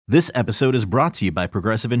This episode is brought to you by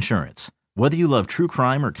Progressive Insurance. Whether you love true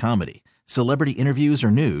crime or comedy, celebrity interviews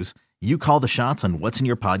or news, you call the shots on what's in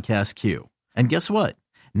your podcast queue. And guess what?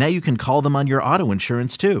 Now you can call them on your auto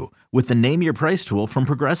insurance too with the Name Your Price tool from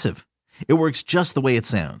Progressive. It works just the way it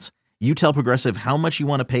sounds. You tell Progressive how much you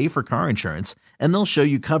want to pay for car insurance, and they'll show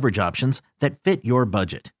you coverage options that fit your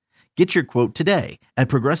budget. Get your quote today at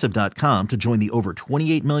Progressive.com to join the over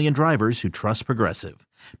 28 million drivers who trust Progressive.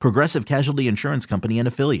 Progressive Casualty Insurance Company and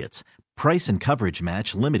Affiliates. Price and coverage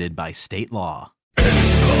match limited by state law.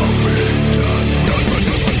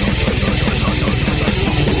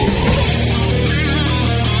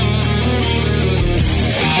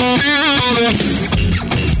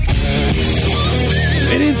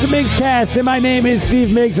 It is the MigsCast, and my name is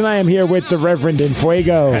Steve Miggs, and I am here with the Reverend in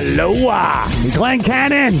Fuego. Hello. Glenn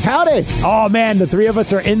Cannon. Howdy. Oh, man, the three of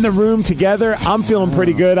us are in the room together. I'm feeling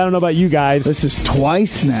pretty good. I don't know about you guys. This is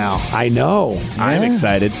twice now. I know. Yeah. I'm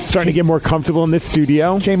excited. Starting to get more comfortable in this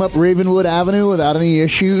studio. Came up Ravenwood Avenue without any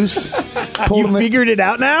issues. You figured it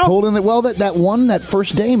out now? Pulled in that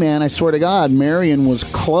first day, man, I swear to God, Marion was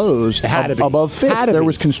closed above 5th. There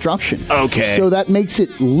was construction. Okay. So that makes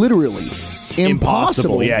it literally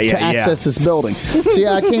impossible to access this building. So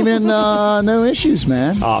yeah, I came in no issues,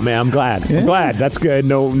 man. Oh man, I'm glad. Yeah. I'm glad. That's good.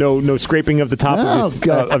 No scraping of the top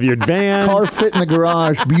of your van. Car fit in the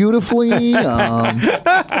garage beautifully.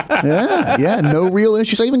 No real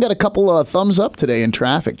issues. I even got a couple thumbs up today in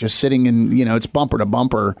traffic, just sitting in, it's bumper to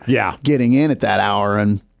bumper. Yeah. Getting in at that hour,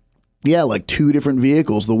 and yeah, like 2 different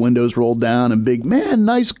vehicles, the windows rolled down, and big, man,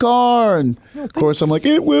 nice car. And of course, I'm like,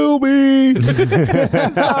 it will be. Someday.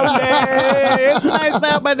 It's nice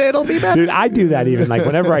now, but it'll be better. Dude, I do that even like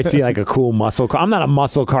whenever I see like a cool muscle car. I'm not a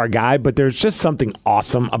muscle car guy, but there's just something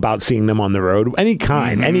awesome about seeing them on the road. Any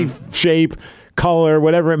kind, any shape, color,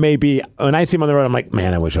 whatever it may be. When I see them on the road, I'm like,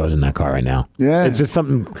 man, I wish I was in that car right now. Yeah. It's just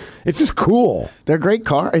something, it's just cool. They're a great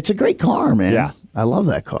car. It's a great car, man. Yeah. I love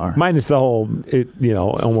that car. Minus the whole,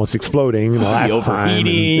 almost exploding. The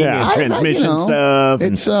overheating and transmission stuff.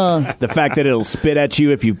 It's the fact that it'll spit at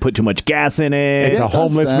you if you put too much gas in it. It's a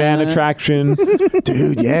homeless man attraction.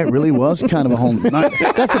 Dude, yeah, it really was kind of a homeless.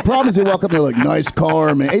 That's the problem is they walk up and they're like, nice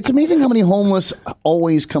car, man. It's amazing how many homeless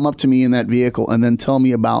always come up to me in that vehicle and then tell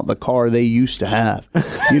me about the car they used to have.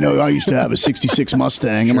 I used to have a 66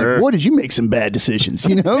 Mustang. I'm like, boy, did you make some bad decisions,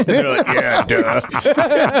 They're like, yeah, duh.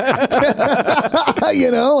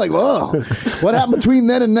 Like, whoa, what happened between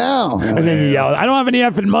then and now? And then you yell, I don't have any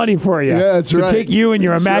effing money for you. Yeah, that's right. So take you and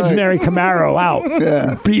your imaginary Camaro out.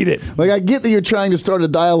 Yeah. Beat it. Like, I get that you're trying to start a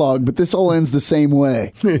dialogue, but this all ends the same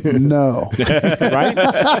way. No. Right?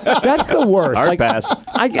 That's the worst. Hard pass.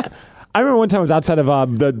 I remember one time I was outside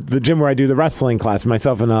of the gym where I do the wrestling class,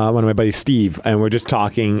 myself and one of my buddies, Steve, and we're just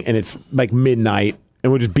talking, and it's like midnight.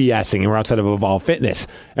 And we're just BSing, and we're outside of Evolve Fitness.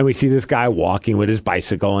 And we see this guy walking with his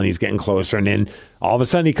bicycle, and he's getting closer. And then all of a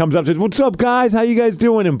sudden he comes up and says, what's up, guys? How you guys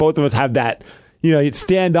doing? And both of us have that, it's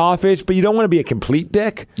standoffish, but you don't want to be a complete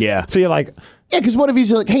dick. Yeah. So you're like... Yeah, because what if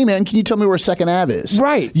he's like, hey, man, can you tell me where 2nd Ave is?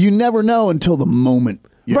 Right. You never know until the moment.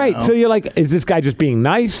 Right. So you're like, is this guy just being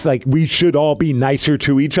nice? Like, we should all be nicer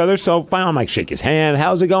to each other. So fine, I'm like, shake his hand.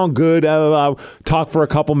 How's it going? Good. Talk for a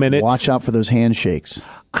couple minutes. Watch out for those handshakes.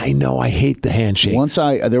 I know. I hate the handshake.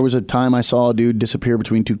 There was a time I saw a dude disappear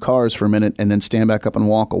between 2 cars for a minute and then stand back up and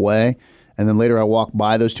walk away. And then later I walked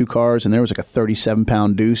by those 2 cars and there was like a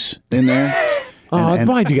 37-pound deuce in there.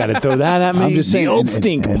 Why'd you got to throw that at me? I'm just saying, the old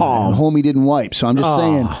stink palm. And homie didn't wipe, so I'm just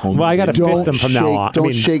saying. Well, I got to fist him from now on.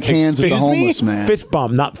 Don't shake hands with the homeless man. Fist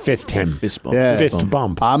bump, not fist him. Fist bump. Yeah. Fist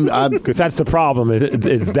bump. Because that's the problem.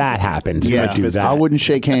 Is that happens? Yeah, I wouldn't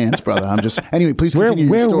shake hands, brother. Anyway. Please continue.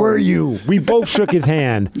 Where your story. were you? We both shook his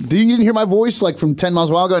hand. You didn't hear my voice like from 10 miles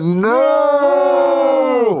a while ago? No.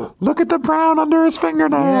 Look at the brown under his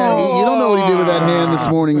fingernail. Yeah, you don't know what he did with that hand this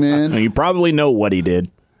morning, man. You probably know what he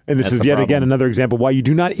did. And this is yet again another example why you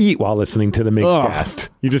do not eat while listening to the MigsCast.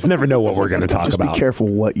 You just never know what we're going to talk about. Be careful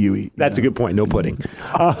what you eat. That's a good point. No pudding.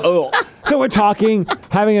 So we're talking,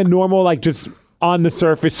 having a normal, like just on the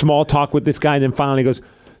surface, small talk with this guy. And then finally goes,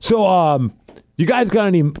 so you guys got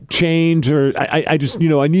any change? Or I just,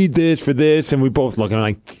 I need this for this. And we both look and I'm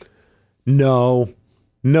like, no,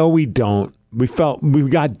 we don't. We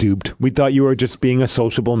got duped. We thought you were just being a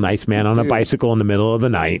sociable, nice man on a bicycle in the middle of the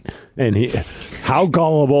night. And how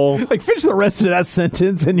gullible. Like, finish the rest of that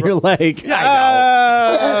sentence, and you're like,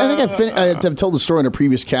 I think I've told the story in a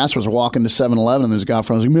previous cast. I was walking to 7-Eleven, and there's a guy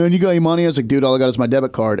from. I was like, man, you got any money? I was like, dude, all I got is my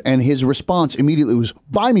debit card. And his response immediately was,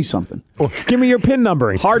 buy me something. Give me your PIN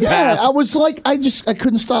number. Hard pass. I was like, I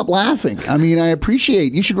couldn't stop laughing. I mean, I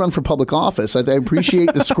appreciate, you should run for public office. I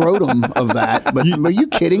appreciate the scrotum of that. But are you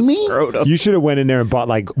kidding me? You should have went in there and bought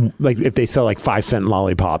like if they sell like 5-cent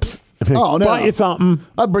lollipops. Oh, no. Bought you something.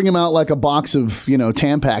 I'd bring him out like a box of,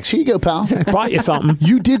 Tampax. Here you go, pal. Bought you something.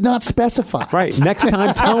 You did not specify. Right. Next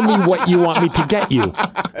time, tell me what you want me to get you.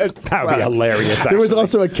 That would be hilarious. Actually. There was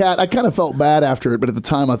also a cat. I kind of felt bad after it, but at the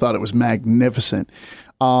time I thought it was magnificent.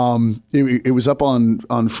 It was up on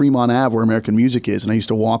Fremont Ave where American Music is, and I used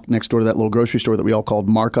to walk next door to that little grocery store that we all called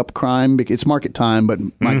Markup Crime. It's market time, but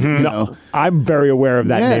No, I'm very aware of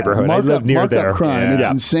that neighborhood. I live near there. Markup Crime. It's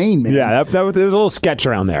insane, man. Yeah, there was a little sketch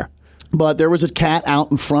around there. But there was a cat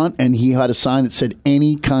out in front, and he had a sign that said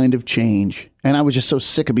any kind of change. And I was just so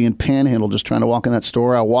sick of being panhandled just trying to walk in that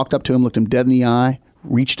store. I walked up to him, looked him dead in the eye,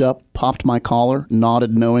 reached up, popped my collar,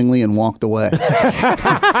 nodded knowingly, and walked away.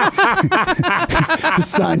 The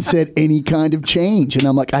sign said any kind of change. And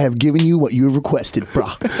I'm like, I have given you what you have requested,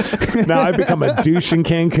 brah. Now I've become a douche in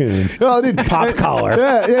Cancun. Oh, dude. Pop collar.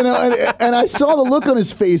 Yeah, and I saw the look on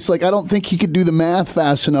his face. Like, I don't think he could do the math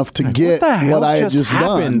fast enough to get what I had just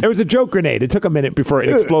done. There was a joke grenade. It took a minute before it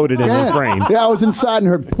exploded in his brain. Yeah, I was inside and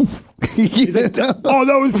heard, Oh,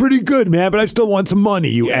 that was pretty good, man, but I still want some money,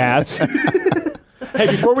 you ass. Hey,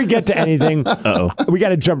 before we get to anything, we got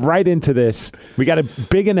to jump right into this. We got a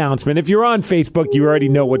big announcement. If you're on Facebook, you already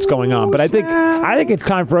know what's going on. But I think it's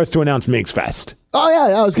time for us to announce MigsFest. Oh,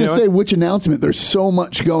 yeah. I was going to say, which announcement? There's so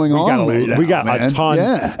much going on right now, we got man. a ton.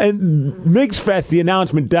 Yeah. And MigsFest, the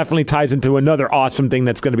announcement definitely ties into another awesome thing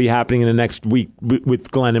that's going to be happening in the next week with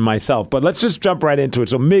Glenn and myself. But let's just jump right into it.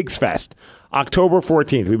 So MigsFest, October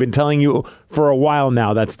 14th. We've been telling you for a while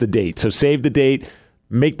now that's the date. So save the date.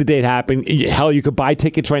 Make the date happen. Hell, you could buy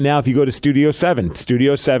tickets right now if you go to Studio 7,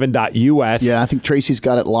 studio7.us. Yeah, I think Tracy's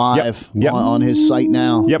got it live Yep. on his site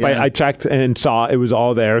now. Yep, Yeah. I checked and saw it was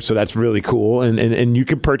all there, so that's really cool. And you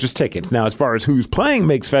can purchase tickets. Now, as far as who's playing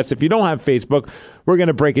MigsFest, if you don't have Facebook, we're going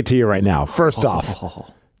to break it to you right now. First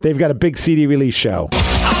off, they've got a big CD release show.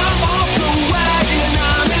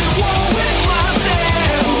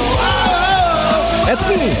 That's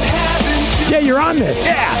me. Yeah, you're on this.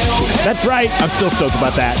 Yeah. That's right. I'm still stoked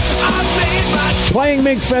about that. Playing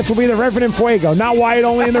MigsFest will be the Reverend and Fuego, not Wyatt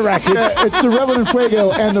only in the wreckage. It's the Reverend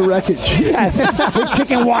Fuego and the Wreckage. Yes, we're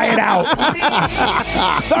kicking Wyatt out.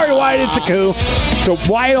 Sorry, Wyatt, it's a coup. So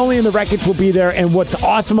Wyatt only in the wreckage will be there, and what's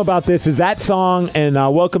awesome about this is that song and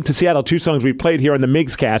Welcome to Seattle, 2 songs we played here on the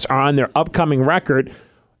MigsCast, are on their upcoming record.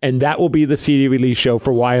 And that will be the CD release show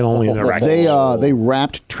for Wyatt only in the record. They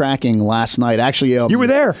wrapped tracking last night. Actually, you were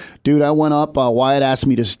there, dude. I went up. Wyatt asked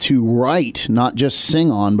me to write, not just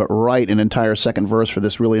sing on, but write an entire second verse for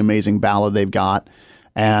this really amazing ballad they've got.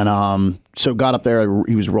 And so got up there.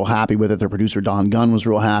 He was real happy with it. Their producer Don Gunn was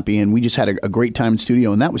real happy, and we just had a great time in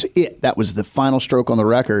studio. And that was it. That was the final stroke on the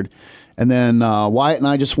record. And then Wyatt and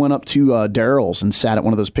I just went up to Daryl's and sat at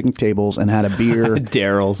one of those picnic tables and had a beer.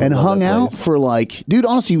 Daryl's. And hung out for dude,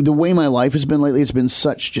 honestly, the way my life has been lately, it's been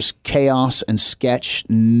such just chaos and sketch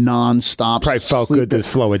nonstop. Probably felt good to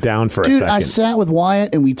slow it down for a second. second. I sat with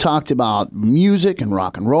Wyatt and we talked about music and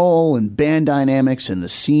rock and roll and band dynamics and the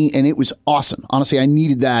scene, and it was awesome. Honestly, I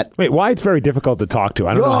needed that. Wait, Wyatt's very difficult to talk to.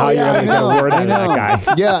 I don't know how you're going to get a word out of that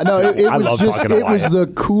guy. Yeah, no, it I was love just, talking to it was Wyatt. the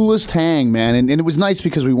coolest hang, man. And it was nice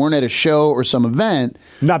because we weren't at a show or some event.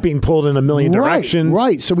 Not being pulled in a million directions.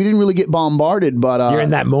 Right. So we didn't really get bombarded, but You're in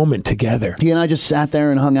that moment together. He and I just sat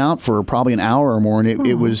there and hung out for probably an hour or more, and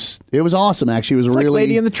it was awesome. Actually, it was It's really like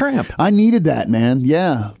Lady and the Tramp. I needed that, man.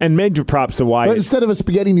 Yeah. And major props to But Wyatt. instead of a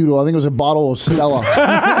spaghetti noodle, I think it was a bottle of Stella.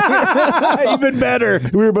 Even better.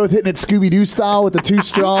 We were both hitting it Scooby-Doo style with the 2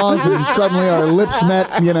 straws, and suddenly our lips met,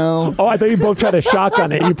 Oh, I thought you both tried to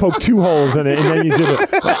shotgun it. You poked 2 holes in it, and then you did it.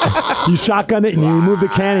 You shotgun it, and you remove the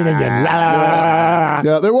can, and then you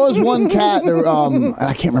Yeah, there was one cat. There,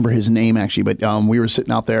 I can't remember his name actually, but we were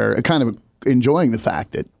sitting out there, kind of enjoying the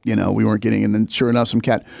fact that we weren't getting. And then, sure enough, some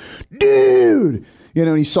cat, dude.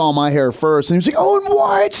 And he saw my hair first, and he was like, "Oh, and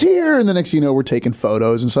Wyatt's here!" And the next thing you know, we're taking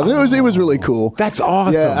photos and stuff. It was really cool. That's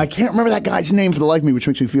awesome. Yeah, I can't remember that guy's name for the life of me, which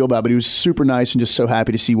makes me feel bad. But he was super nice and just so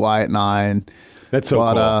happy to see Wyatt and I. And that's so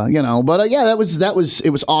cool. Yeah, it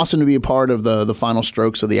was awesome to be a part of the final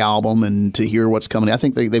strokes of the album and to hear what's coming. I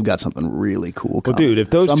think they've got something really cool coming. Well, dude, if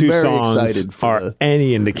those so 2 songs are the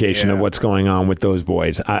any indication of what's going on with those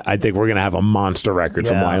boys, I think we're going to have a monster record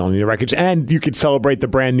from Wyatt Only Records. And you could celebrate the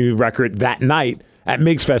brand new record that night at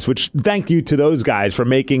MigsFest, which thank you to those guys for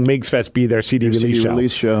making MigsFest be their CD release show.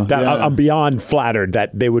 Release show. I'm beyond flattered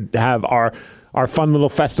that they would have our our fun little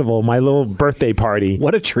festival, my little birthday party.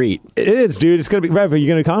 What a treat. It is, dude. It's going to be... Rev, are you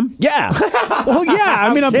going to come? Yeah. Well, yeah.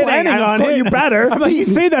 I mean, I'm planning on it. You better. I'm like, you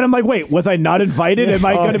say that, I'm like, wait, was I not invited? Am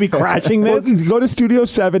I going to be crashing this? Well, go to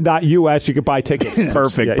studio7.us. You can buy tickets.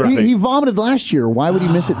 Perfect. Yeah, He vomited last year. Why would he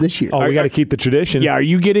miss it this year? Oh, we got to keep the tradition. Yeah, are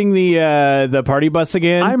you getting the party bus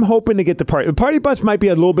again? I'm hoping to get the party bus. Might be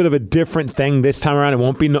a little bit of a different thing this time around. It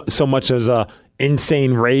won't be so much as a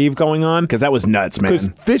insane rave going on. Because that was nuts, man. Because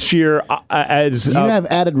this year, as you have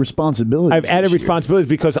added responsibilities. I've added responsibilities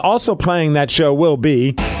because also playing that show will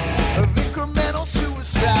be.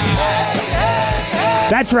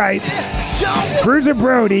 That's right. Bruiser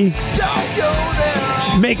Brody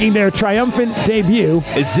making their triumphant debut.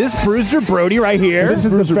 Is this Bruiser Brody right here? This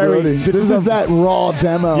is Bruiser Brody. This is that raw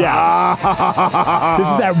demo. Yeah. This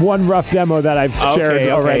is that one rough demo that I've shared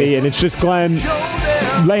already, and it's just Glenn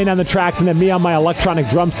laying on the tracks and then me on my electronic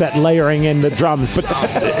drum set layering in the drums. But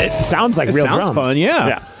it sounds like real drums. Sounds fun,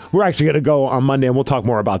 yeah. We're actually going to go on Monday, and we'll talk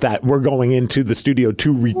more about that. We're going into the studio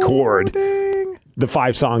to record the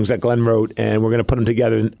 5 songs that Glenn wrote, and we're going to put them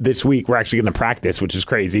together this week. We're actually going to practice, which is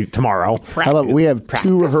crazy, tomorrow. We have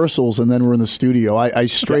 2 rehearsals, and then we're in the studio. I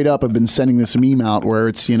straight up have been sending this meme out where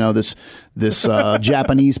it's, this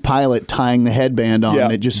Japanese pilot tying the headband on,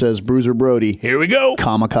 and it just says Bruiser Brody. Here we go.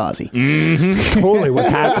 Kamikaze. Totally what's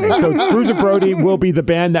happening. So Bruiser Brody will be the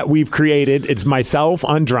band that we've created. It's myself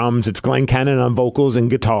on drums. It's Glenn Cannon on vocals and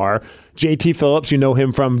guitar. JT Phillips, you know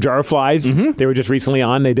him from Jar of Flies. They were just recently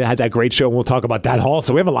on. They had that great show, and we'll talk about that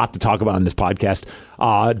also. We have a lot to talk about on this podcast.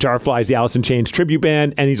 Jar of Flies, the Alice in Chains tribute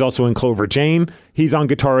band, and he's also in Clover Jane. He's on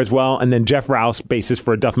guitar as well. And then Jeff Rouse, bassist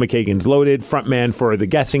for Duff McKagan's Loaded, frontman for The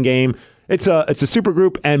Guessing Game. It's a super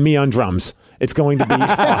group, and me on drums. It's going to be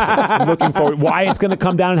awesome. I'm looking forward. Why it's going to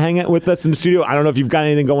come down and hang out with us in the studio, I don't know if you've got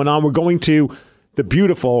anything going on. We're going to the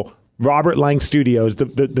beautiful Robert Lang Studios,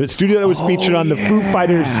 the studio that was featured on the Foo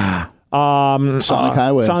Fighters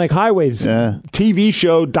Sonic Highways TV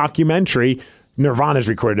show documentary. Nirvana's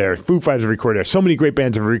recorded there. Foo Fighters recorded there. So many great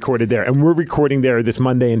bands have recorded there, and we're recording there this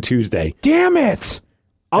Monday and Tuesday. Damn it!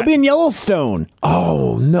 I'll be in Yellowstone.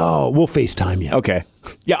 Oh no, we'll FaceTime you. Okay.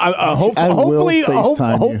 Yeah,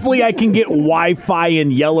 hopefully I can get Wi-Fi in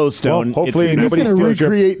Yellowstone. Well, hopefully He's nobody going to steals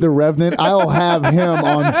recreate the Revenant. I'll have him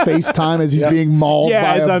on FaceTime as he's being mauled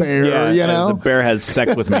by a bear. As a bear has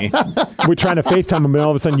sex with me. We're trying to FaceTime him, and all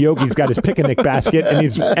of a sudden Yogi's got his picnic basket, and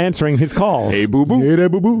he's answering his calls. Hey, boo-boo. Hey there,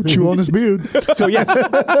 boo-boo. Chew on his beard. So, yes,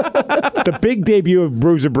 the big debut of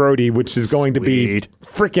Bruiser Brody, which is going to be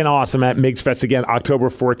freaking awesome at MigsFest again, October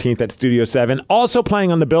 14th at Studio 7. Also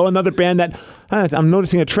playing on the bill, another band that I'm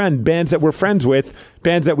noticing a trend. Bands that we're friends with,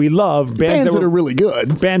 bands that we love, bands that are really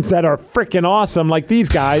good, bands that are freaking awesome, like these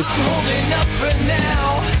guys.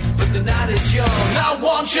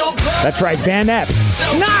 That's right, Van Epps.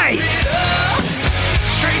 Nice!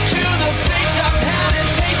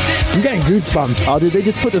 I'm getting goosebumps. Oh, dude, they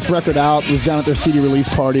just put this record out. It was down at their CD release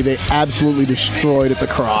party. They absolutely destroyed at the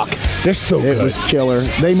Croc. They're so good. It was killer.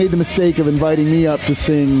 They made the mistake of inviting me up to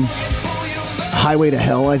sing Highway to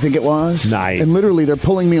Hell, I think it was. Nice. And literally, they're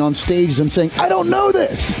pulling me on stage. I'm saying, I don't know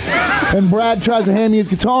this. And Brad tries to hand me his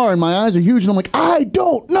guitar, and my eyes are huge, and I'm like, I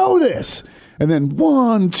don't know this. And then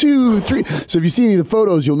 1, 2, 3. So if you see any of the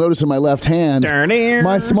photos, you'll notice in my left hand,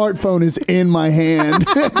 my smartphone is in my hand.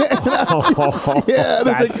 That's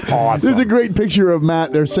awesome. There's a great picture of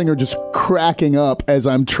Matt, their singer, just cracking up as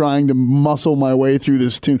I'm trying to muscle my way through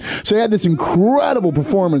this tune. So they had this incredible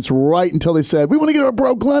performance right until they said, we want to get our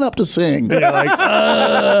bro Glenn up to sing. And you're like,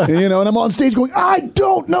 and I'm on stage going, I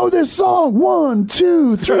don't know this song. 1,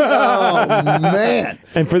 2, 3. Oh, man.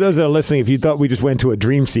 And for those that are listening, if you thought we just went to a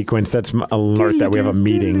dream sequence, that's a alert that we have a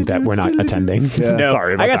meeting that we're not attending. Yeah. No,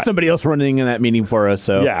 sorry about I got that. somebody else running in that meeting for us.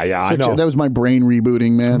 So Yeah, I know. That was my brain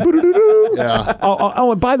rebooting, man. Yeah.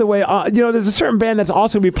 Oh, and by the way, there's a certain band that's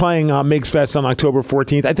also going to be playing MigsFest on October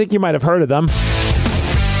 14th. I think you might have heard of them.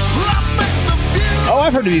 Oh,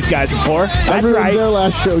 I've heard of these guys before. I heard right. their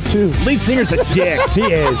last show, too. Lead singer's a dick. He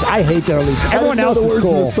is. I hate their leads. Everyone I else didn't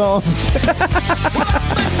know is the cool. words of the songs.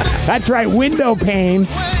 That's right. Window pane.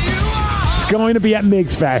 It's going to be at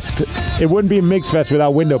MigsFest. It wouldn't be a MigsFest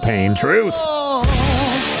without window pane. Truth.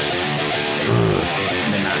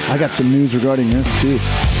 I got some news regarding this, too.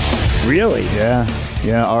 Really? Yeah.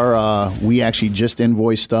 Our we actually just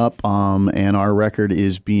invoiced up, and our record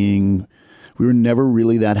is being. We were never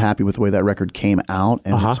really that happy with the way that record came out,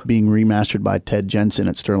 and it's being remastered by Ted Jensen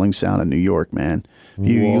at Sterling Sound in New York, man.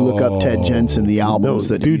 You look up Ted Jensen, the albums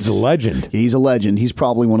that dude's a legend. He's a legend. He's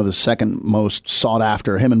probably one of the second most sought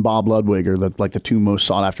after. Him and Bob Ludwig are the two most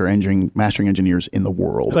sought after mastering engineers in the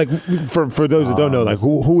world. Like for those that don't know, like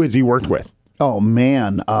who has he worked with? Oh,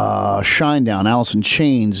 man. Shinedown, Alice in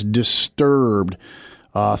Chains, Disturbed,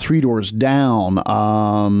 Three Doors Down.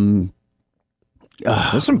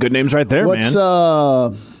 There's some good names right there, what's,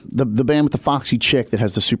 man. The band with the foxy chick that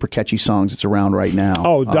has the super catchy songs that's around right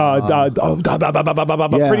now?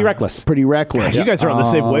 Pretty Reckless. Pretty Reckless. You guys are on the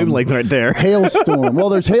same wavelength right there. Hailstorm. Well,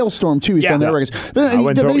 there's Hailstorm too. He's done their records. I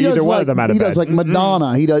wouldn't throw either one of them out of bed. He does like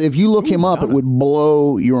Madonna. He does. If you look him up, it would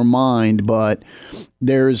blow your mind. But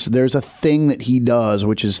there's a thing that he does,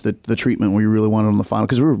 which is the treatment we really wanted on the final,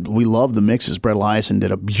 because we love the mixes. Brett Eliason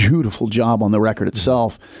did a beautiful job on the record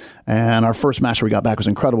itself, and our first master we got back was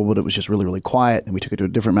incredible, but it was just really, really quiet. And we took it to a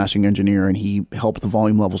different mastering engineer, and he helped the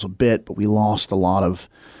volume levels a bit, but we lost a lot of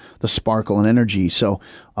the sparkle and energy. So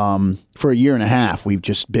for a year and a half, we've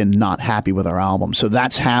just been not happy with our album. So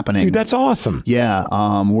that's happening. Dude, that's awesome. Yeah,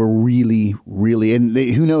 we're really, really, and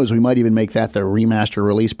who knows, we might even make that the remaster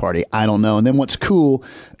release party. I don't know. And then what's cool,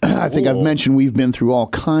 I think I've mentioned we've been through all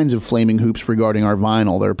kinds of flaming hoops regarding our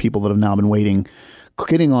vinyl. There are people that have now been waiting,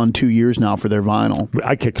 getting on 2 years now for their vinyl.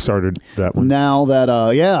 I kickstarted that one. Now that,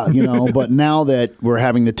 but now that we're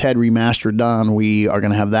having the TED remaster done, we are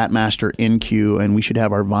going to have that master in queue, and we should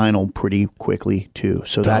have our vinyl pretty quickly too.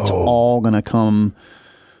 So that's all going to come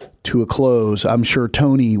to a close. I'm sure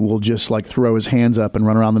Tony will just like throw his hands up and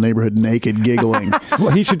run around the neighborhood naked, giggling.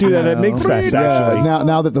 Well, he should do that at MigsFest, actually.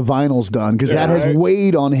 Now that the vinyl's done, because that has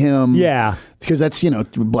weighed on him. Yeah. Because that's,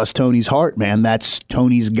 bless Tony's heart, man.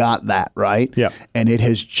 Tony's got that, right? Yeah. And it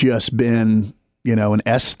has just been, an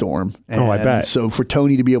S-storm. And I bet. So for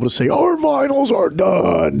Tony to be able to say, our vinyls are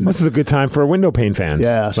done. This is a good time for window pane fans.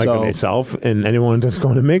 Yeah. Like myself and anyone that's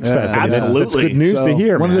going to MigsFest. Yeah, absolutely. That's good news to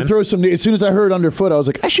hear, wanted man. to throw some, as soon as I heard Underfoot, I was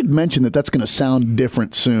like, I should mention that's going to sound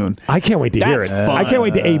different soon. I can't wait to hear it. Fun. I can't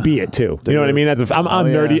wait to A-B it, too. You know what I mean? I'm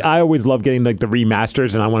nerdy. I always love getting like the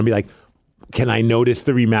remasters, and I want to be like, can I notice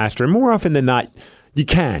the remaster? And more often than not, you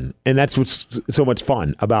can, and that's what's so much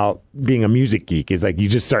fun about being a music geek is like you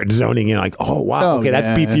just start zoning in like, oh wow, okay, that's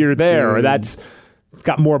beefier there, or that's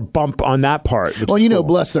got more bump on that part. Well, cool.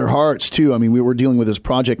 Bless their hearts too. I mean, we were dealing with this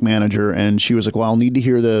project manager, and she was like, "Well, I'll need to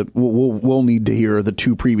hear we'll need to hear the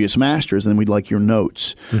two previous masters, and then we'd like your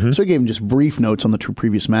notes." Mm-hmm. So we gave him just brief notes on the two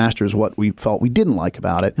previous masters, what we felt we didn't like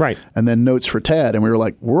about it, right? And then notes for Ted, and we were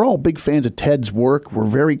like, "We're all big fans of Ted's work. We're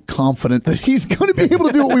very confident that he's going to be able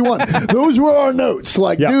to do what we want." Those were our notes.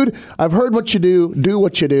 Like, dude, I've heard what you do. Do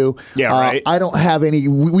what you do. Yeah, right. I don't have any.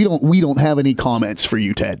 We don't have any comments for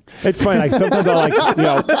you, Ted. It's funny. Like sometimes I like.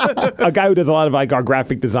 A guy who does a lot of like our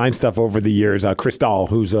graphic design stuff over the years, Chris Dahl,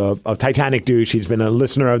 who's a Titanic douche. He's been a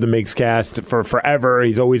listener of the MigsCast for forever.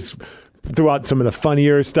 He's always threw out some of the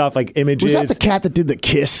funnier stuff, like images. Was that the cat that did the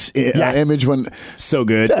kiss image? So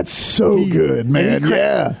good. That's so good, man.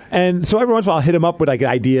 Yeah. And so every once in a while I'll hit him up with like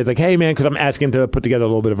ideas, like, hey man, because I'm asking him to put together a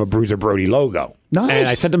little bit of a Bruiser Brody logo. Nice. And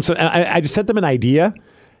I sent him I just sent him an idea,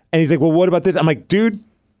 and he's like, well, what about this? I'm like, dude,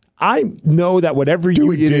 I know that whatever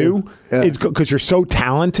you do is because you're so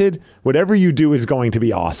talented. Whatever you do is going to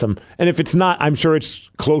be awesome. And if it's not, I'm sure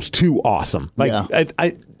it's close to awesome. Like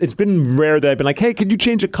it's been rare that I've been like, hey, could you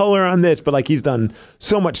change a color on this? But like he's done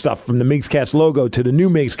so much stuff from the MigsCast logo to the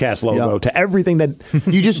new MigsCast logo to everything that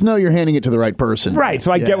you just know you're handing it to the right person. Right.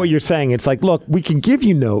 So I get what you're saying. It's like, look, we can give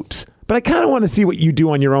you notes, but I kind of want to see what you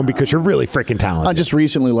do on your own because you're really freaking talented. Just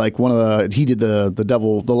recently, like he did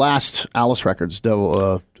the last Alice records,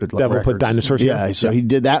 Devil records. Put Dinosaurs. Yeah, so he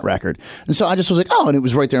did that record, and so I just was like, oh, and it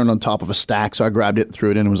was right there on top of a stack, so I grabbed it and threw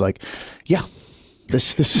it in and was like, yeah, this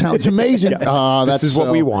sounds amazing. This is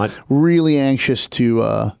what we want. Really anxious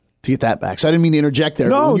to get that back. So I didn't mean to interject there.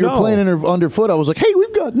 No, when you were playing Underfoot, I was like, hey,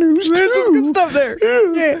 we've got news too. There's some good stuff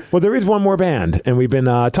there. Yeah. Well, there is one more band, and we've been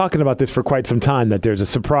talking about this for quite some time, that there's a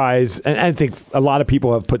surprise, and I think a lot of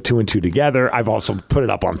people have put two and two together. I've also put it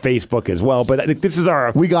up on Facebook as well, but I think this is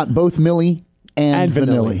our... We got both Millie and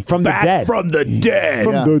Vanilli. From the dead. From the dead.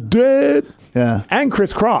 From the dead. Yeah. And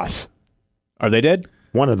Chris Cross. Are they dead?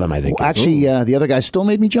 One of them, I think. Well, actually, the other guy still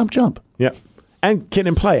made me jump. Yep. And Kid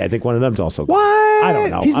and Play. I think one of them's also. What? I don't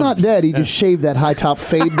know. He's not dead. He just shaved that high top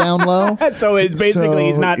fade down low. So it's basically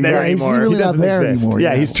he's not there anymore. He's really not there anymore.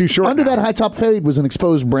 Yeah, he's too short. Under that high top fade was an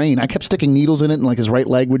exposed brain. I kept sticking needles in it, and like his right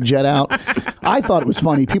leg would jet out. I thought it was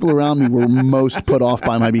funny. People around me were most put off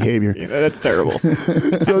by my behavior. That's terrible.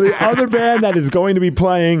 So the other band that is going to be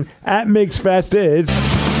playing at MigsFest is.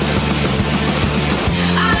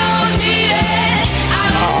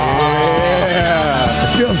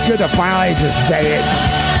 Feels good to finally just say it.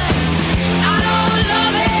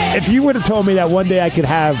 If you would have told me that one day I could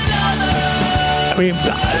have I mean,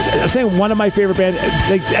 I'm saying one of my favorite bands.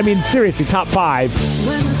 Like, I mean, seriously, top 5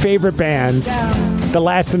 favorite bands. The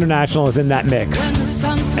Last International is in that mix.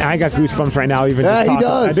 And I got goosebumps right now even just talking. He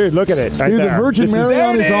does. Dude, look at it. Right dude, there. the Virgin Mary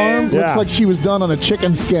on his arm Yeah. looks like she was done on a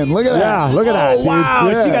chicken skin. Look at that. Yeah, look at that, dude. Wow,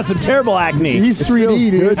 Yeah. she got some terrible acne. He's 3D,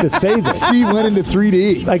 dude. Good to say this. She went into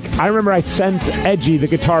 3D. Like, I remember I sent Edgy, the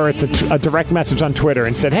guitarist, a direct message on Twitter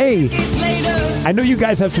and said, hey, I know you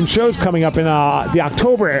guys have some shows coming up in the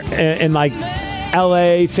October in like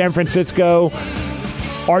L.A., San Francisco.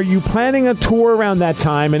 Are you planning a tour around that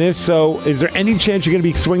time? And if so, is there any chance you're going to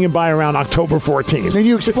be swinging by around October 14th? Then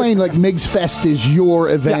you explained like MigsFest is your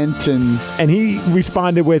event, And he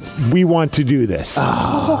responded with, we want to do this.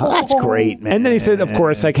 that's great, man. And then he said, of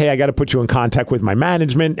course, like, hey, I got to put you in contact with my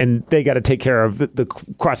management, and they got to take care of the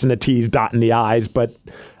crossing the T's, dotting the I's. But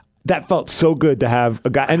that felt so good to have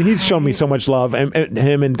a guy, and he's shown me so much love, and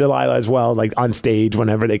him and Delilah as well, like on stage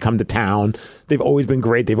whenever they come to town. They've always been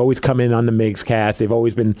great. They've always come in on the MigsCast. They've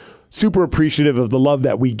always been super appreciative of the love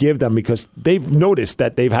that we give them because they've noticed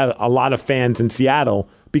that they've had a lot of fans in Seattle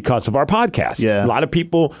because of our podcast. Yeah. A lot of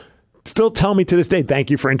people still tell me to this day,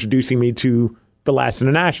 thank you for introducing me to the Last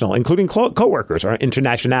International, including coworkers or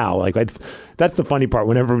International. Like that's the funny part.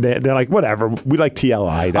 Whenever they're like, whatever, we like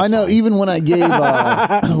TLI. That's I know. fine. Even when I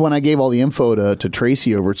gave all the info to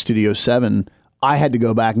Tracy over at Studio 7, I had to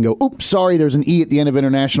go back and go, oops, sorry, there's an E at the end of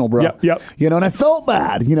International, bro. Yep. You know, and I felt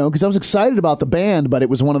bad, you know, because I was excited about the band, but it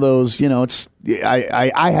was one of those, you know,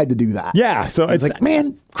 I had to do that. Yeah, so It's it's like,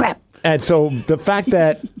 man, crap. and so the fact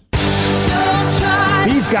that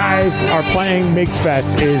these guys are playing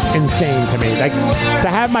MigsFest is insane to me. Like, to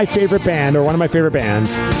have my favorite band or one of my favorite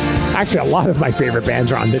bands, actually a lot of my favorite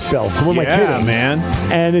bands are on this bill. Who am I kidding? Man.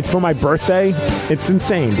 And it's for my birthday. It's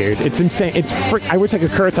insane, dude. It's insane. I wish I could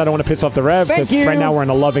curse. I don't want to piss off the Rev because right now we're in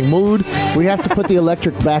a loving mood. We have to put the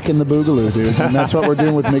electric back in the boogaloo, dude. And that's what we're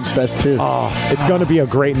doing with MigsFest, too. It's going to be a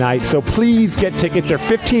great night. So please get tickets. They're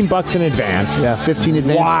 $15 in advance. Yeah, 15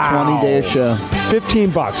 advance, Wow. 20 day show.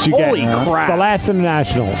 $15. You Holy get crap. the Last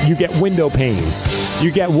International. You get Window Pane.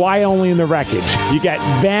 You get Why Only in the Wreckage. You get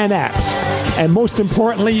Van Epps. And most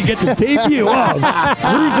importantly, you get the debut of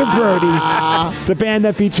Bruiser Brody, the band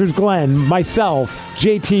that features Glenn, myself,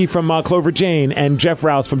 JT from Clover Jane, and Jeff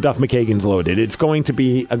Rouse from Duff McKagan's Loaded. It's going to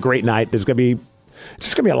be a great night. It's just going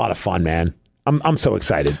to be a lot of fun, man. I'm so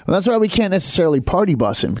excited. Well, that's why we can't necessarily party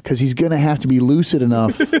bus him, because he's going to have to be lucid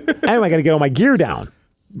enough. And I got to get all my gear down.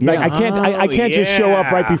 Like, Yeah. I can't just show up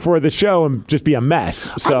right before the show and just be a mess.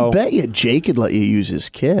 So I bet you Jake could let you use his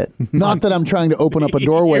kit. Not that I'm trying to open up a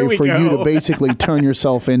doorway Here we for you go. to basically turn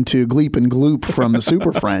yourself into Gleep and Gloop from the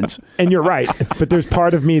Super Friends. and you're right, but there's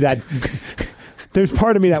part of me that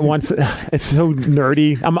wants. It's so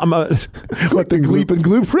nerdy. I'm a. What, the Gleep and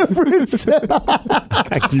Gloop reference?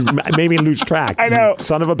 You made me lose track. I know,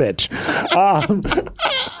 son of a bitch.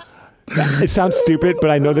 It sounds stupid, but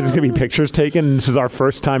I know that there's going to be pictures taken. And this is our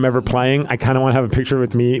first time ever playing. I kind of want to have a picture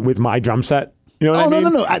with me with my drum set. You know what I mean? No.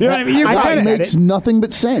 You know what I mean? That makes nothing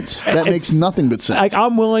but sense. That makes nothing but sense. Like,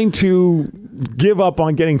 I'm willing to give up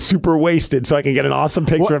on getting super wasted so I can get an awesome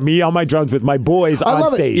picture of me on my drums with my boys I on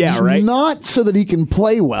love stage. it. Yeah, right. Not so that he can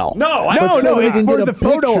play well. No, but so that he it's can for get the a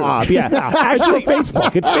photo picture. op. Yeah, actually,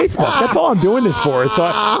 Facebook. It's Facebook. That's all I'm doing this for.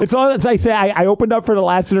 So it's all as I say. I opened up for the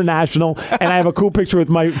Last International, and I have a cool picture with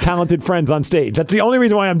my talented friends on stage. That's the only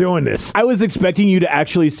reason why I'm doing this. I was expecting you to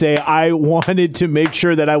actually say I wanted to make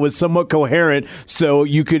sure that I was somewhat coherent so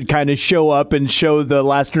you could kind of show up and show the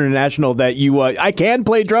Last International that you I can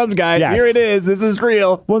play drums, guys. Yes. Here it is. This is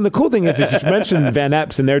real. Well, and the cool thing is you mentioned Van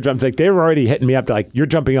Epps and their drums. Like, they were already hitting me up. They're like, you're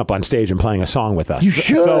jumping up on stage and playing a song with us. You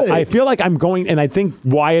should. So I feel like I'm going, and I think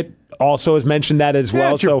Wyatt also has mentioned that as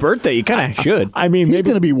well. It's your So birthday. You kind of should. I mean, He's maybe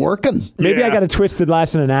going to be working. I got a Twisted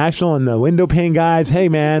Last International and the Window Pane guys. Hey,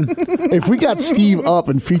 man. If we got Steve up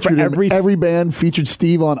and featured every band featured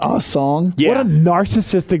Steve on a song. Yeah. What a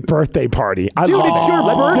narcissistic birthday party. Dude, it's your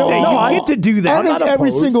let's do it. birthday. No, You get to do that. I think not every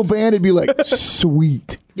opposed. single band would be like,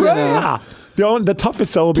 sweet. You know? Yeah. The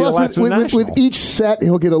toughest sell will be the Last Plus, with International. each set,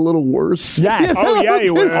 he'll get a little worse. Yes. Oh, yeah,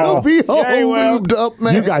 he will. He'll be all Yeah, he will. lubed up,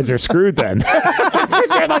 man. You guys are screwed then.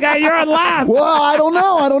 You're on last. Well, I don't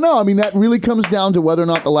know. I mean, that really comes down to whether or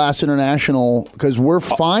not the Last International, because we're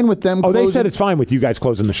fine with them Oh, closing. they said it's fine with you guys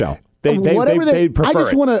closing the show. They prefer I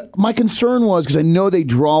just it. want to. My concern was, because I know they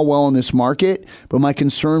draw well in this market, but my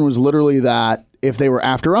concern was literally that if they were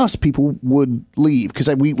after us, people would leave, because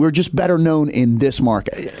we're just better known in this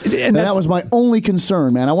market, and that was my only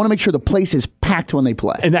concern, man. I want to make sure the place is packed when they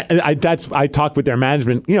play. And I talked with their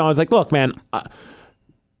management. You know, I was like, look, man,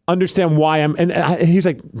 understand why and he's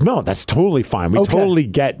like, no, that's totally fine. We totally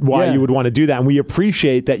get why you would want to do that, and we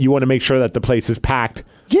appreciate that you want to make sure that the place is packed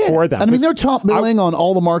for them. I mean, they're top billing on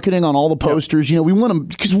all the marketing, on all the posters. You know, we want them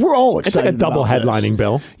because we're all excited. It's like a double headlining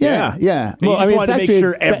bill. Yeah. Well, I mean, want to make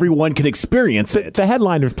sure everyone can experience it. The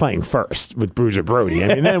headliner's playing first with Bruiser Brody.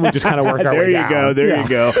 I mean, then we just kind of work our way down. There you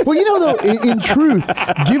go. Well, you know, though, in truth,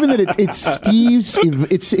 given that it's Steve's,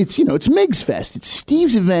 it's MigsFest. It's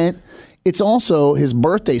Steve's event. It's also his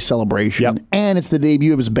birthday celebration, and it's the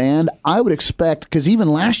debut of his band. I would expect, because even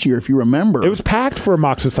last year, if you remember, it was packed for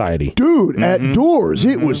Mock Society. Dude, at doors,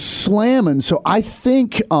 it was slamming. So I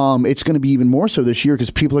think it's going to be even more so this year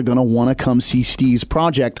because people are going to want to come see Steve's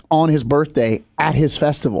project on his birthday at his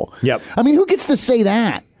festival. Yep. I mean, who gets to say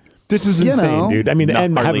that? This is insane, dude. I mean,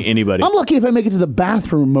 hardly anybody. I'm lucky if I make it to the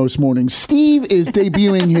bathroom most mornings. Steve is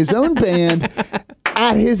debuting his own band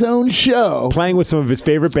at his own show, playing with some of his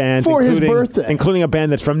favorite bands for his birthday, including a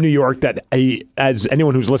band that's from New York that, as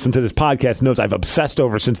anyone who's listened to this podcast knows, I've obsessed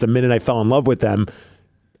over since the minute I fell in love with them.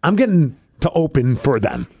 I'm getting to open for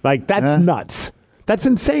them. Like, that's nuts. That's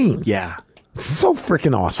insane. Yeah. It's so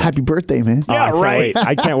freaking awesome. Happy birthday, man. Yeah, right.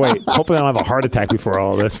 I can't wait. Hopefully I don't have a heart attack before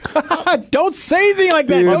all of this. Don't say anything like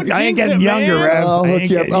that. Dude, I ain't getting younger, Rev. I'll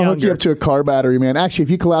hook you up to a car battery, man. Actually, if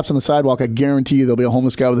you collapse on the sidewalk, I guarantee you there'll be a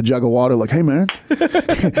homeless guy with a jug of water like, hey, man, running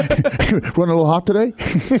a little hot today?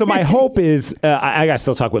 So my hope is, I got to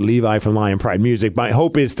still talk with Levi from Lion Pride Music. My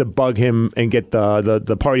hope is to bug him and get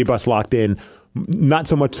the party bus locked in. Not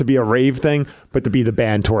so much to be a rave thing, but to be the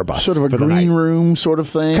band tour bus. Sort of a green room sort of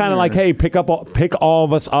thing. Kind of like, hey, pick all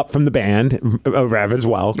of us up from the band, Rev as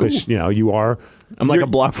well, because you are. I'm like a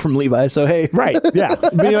block from Levi, so hey. Right, yeah.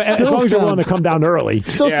 As long as you're willing to come down early.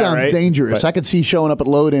 Still sounds dangerous. But I could see showing up at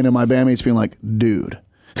load-in and my bandmates being like, dude.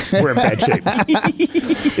 We're in bad shape.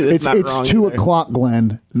 It's 2 o'clock,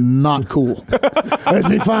 Glenn. Not cool. It'll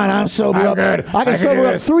be fine. I'm sober up. I can sober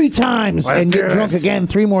up 3 times and get drunk again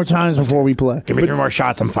 3 more times before we play. Give me 3 more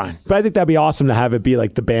shots. I'm fine. But I think that'd be awesome to have it be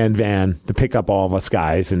like the band van to pick up all of us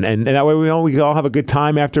guys, and that way we can all have a good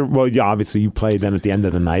time after. Well, obviously you play then at the end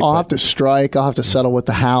of the night. I'll have to strike. I'll have to settle with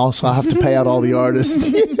the house. I'll have to pay out all the artists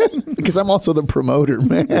because I'm also the promoter,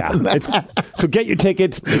 man. Yeah. So get your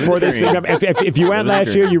tickets before this thing. If you went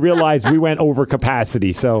last year, you realize we went over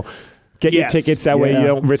capacity. So get your tickets. That way you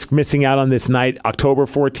don't risk missing out on this night. October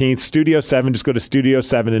 14th, Studio 7. Just go to Studio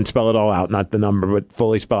 7 and spell it all out. Not the number, but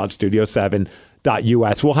fully spell out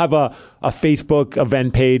Studio7.us. We'll have a Facebook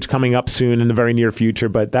event page coming up soon in the very near future,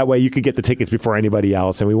 but that way you could get the tickets before anybody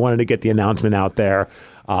else. And we wanted to get the announcement out there.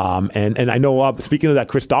 And I know, speaking of that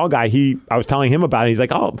Chris Dahl guy, I was telling him about it. He's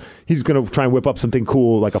like, he's going to try and whip up something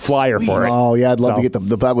cool, like a flyer for it. Oh, yeah, I'd love to get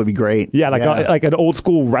that would be great. Yeah, like an old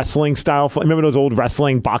school wrestling style. Remember those old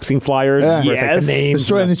wrestling boxing flyers? Yeah. Where it's like the names.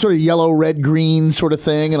 It's sort of yellow, red, green sort of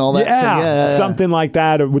thing and all that. Yeah, something like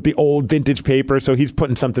that with the old vintage paper. So he's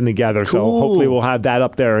putting something together. Cool. So hopefully we'll have that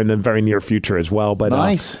up there in the very near future as well. But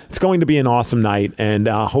nice. It's going to be an awesome night. And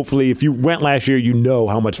hopefully if you went last year, you know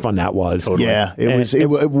how much fun that was. Totally. Yeah,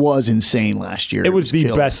 it was insane last year. It was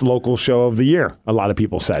the best local show of the year, a lot of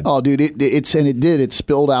people said. Oh, dude, it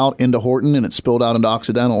spilled out into Horton and it spilled out into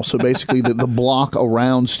Occidental. So basically the block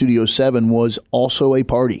around Studio 7 was also a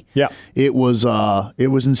party. Yeah. It was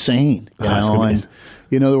insane.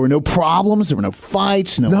 There were no problems, there were no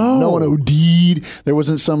fights, no one OD'd. There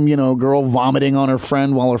wasn't some, girl vomiting on her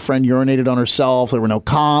friend while her friend urinated on herself. There were no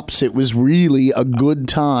cops. It was really a good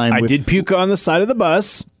time. I did puke on the side of the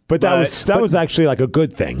bus. But that was actually like a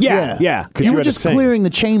good thing. Yeah. You were just clearing the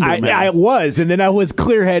chamber, man. I was, and then I was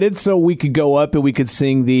clear-headed so we could go up and we could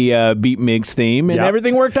sing the Beat Migs theme, and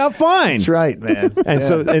everything worked out fine. That's right, man. And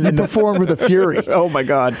so you performed with a fury. Oh, my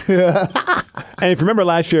God. And if you remember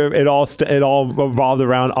last year, it all revolved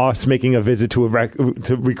around us making a visit to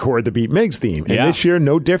record the Beat Migs theme. And this year,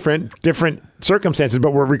 no different circumstances,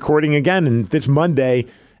 but we're recording again. And this Monday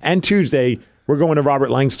and Tuesday, we're going to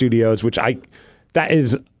Robert Lang Studios, that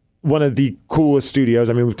is one of the coolest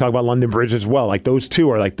studios. I mean, we've talked about London Bridge as well. Like those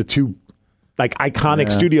two are like the two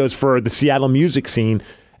iconic studios for the Seattle music scene.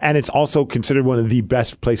 And it's also considered one of the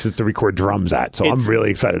best places to record drums at. So I'm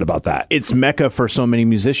really excited about that. It's Mecca for so many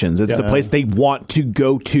musicians. It's the place they want to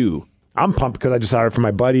go to. I'm pumped because I just hired for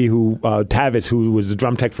my buddy Tavis, who was the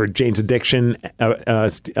drum tech for Jane's Addiction,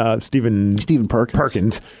 Stephen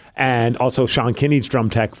Perkins, and also Sean Kinney's drum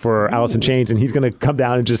tech for Alice in Chains, and he's going to come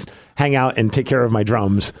down and just hang out and take care of my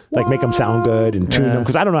drums, like make them sound good and tune them,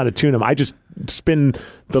 because I don't know how to tune them. I just spin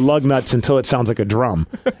the lug nuts until it sounds like a drum,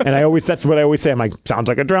 and that's what I always say. I'm like, sounds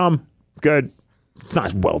like a drum, good. it's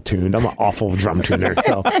not well tuned. I'm an awful drum tuner,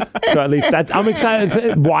 so at least that I'm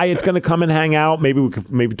excited. Why it's going to come and hang out? Maybe we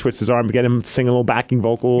could twist his arm and get him sing a little backing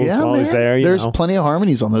vocals while he's there. There's plenty of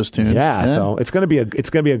harmonies on those tunes. Yeah, so it's going to be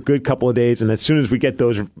a good couple of days, and as soon as we get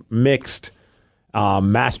those mixed.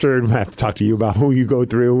 Mastered. I have to talk to you about who you go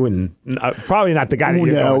through, and probably not the guy.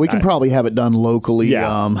 No, we can probably have it done locally.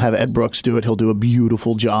 Yeah. Have Ed Brooks do it. He'll do a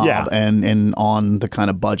beautiful job, and on the kind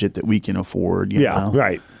of budget that we can afford. You know?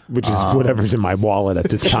 Right. Which is whatever's in my wallet at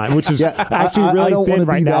this time, which is actually really I don't thin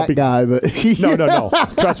right now. That guy, but no.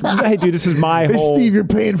 Trust me. Hey, dude, this is my whole. Steve, you're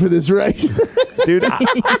paying for this, right? Dude,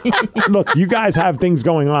 look, you guys have things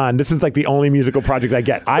going on. This is like the only musical project I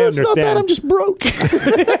get. I understand. Not bad. I'm just broke.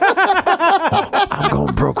 I'm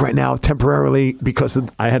going broke right now temporarily because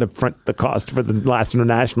I had to front the cost for the last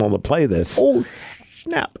international to play this. Oh,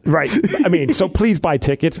 snap. Right. I mean, so please buy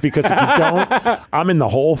tickets because if you don't, I'm in the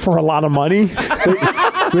hole for a lot of money.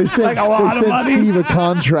 They sent Steve a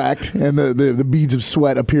contract, and the beads of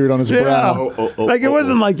sweat appeared on his brow. It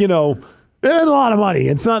wasn't like, it's a lot of money.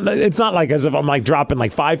 It's not like as if I'm like dropping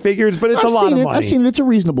like 5 figures, but it's a lot of money. I've seen it. It's a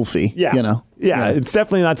reasonable fee. Yeah. Yeah, it's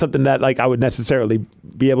definitely not something that like I would necessarily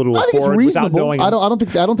be able to afford. I think it's reasonable. Without knowing. I don't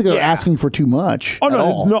think they're asking for too much. Oh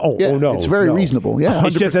no, no. It's very reasonable. Yeah, 100%.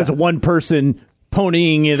 It's just as one person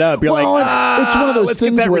ponying it up. You're it's one of those let's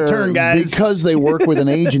things get that where return, guys. Because they work with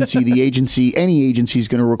any agency is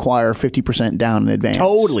going to require 50% down in advance.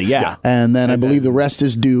 Totally, yeah. And then I believe the rest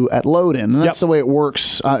is due at load-in. And that's the way it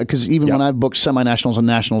works. Because even when I've booked semi-nationals and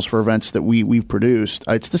nationals for events that we've produced,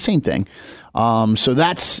 it's the same thing. So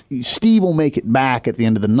that's Steve will make it back at the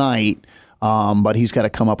end of the night. But he's got to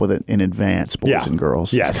come up with it in advance, boys and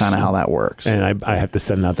girls. Yes. That's kind of how that works. And I have to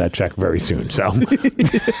send out that check very soon. So,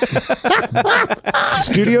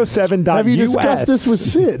 Studio7.us. Have you discussed this with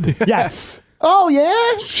Sid? Yes. Oh,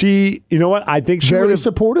 yeah? She, you know what? I think she very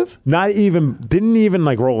supportive? Didn't even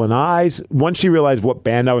like roll an eyes. Once she realized what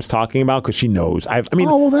band I was talking about, because she knows. Oh,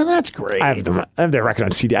 well, then that's great. I have their record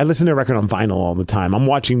on CD. I listen to their record on vinyl all the time. I'm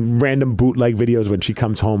watching random bootleg videos when she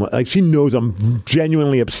comes home. Like, she knows I'm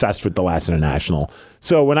genuinely obsessed with the last international.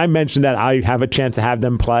 So when I mentioned that I have a chance to have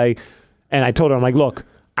them play, and I told her, I'm like, look,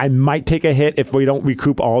 I might take a hit if we don't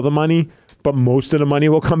recoup all the money, but most of the money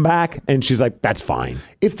will come back. And she's like, that's fine.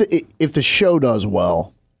 If the show does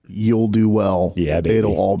well, you'll do well. Yeah, baby.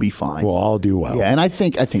 It'll all be fine. We'll all do well. Yeah, and I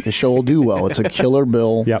think the show will do well. It's a killer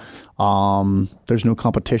bill. Yep. There's no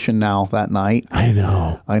competition now that night. I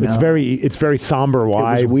know. It's very somber.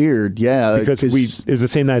 Why? It was weird. Yeah, because it was the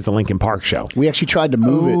same night as the Linkin Park show. We actually tried to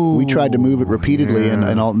move it. We tried to move it repeatedly,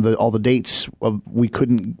 and all the dates we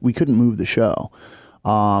couldn't move the show.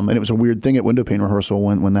 And it was a weird thing at window pane rehearsal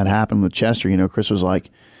when that happened with Chester. Chris was like,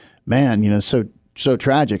 "Man, so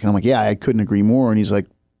tragic." And I'm like, "Yeah, I couldn't agree more." And he's like,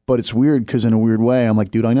 "But it's weird because in a weird way." I'm like,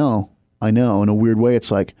 "Dude, I know. In a weird way, it's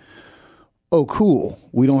like, oh, cool.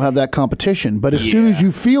 We don't have that competition. But as soon as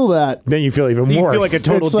you feel that, then you feel even more. You feel like a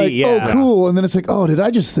total it's like, D. Yeah. Oh, cool. And then it's like, oh, did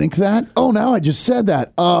I just think that? Oh, now I just said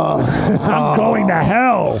that. I'm going to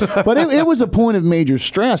hell." But it was a point of major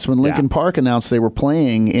stress when Linkin Park announced they were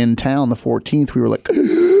playing in town the 14th. We were like,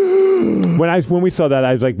 when we saw that,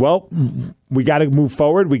 I was like, well, we got to move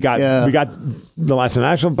forward. We got the last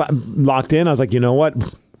national locked in. I was like, you know what?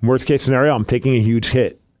 Worst case scenario, I'm taking a huge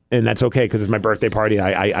hit. And that's okay because it's my birthday party.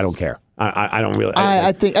 I don't care. I don't really.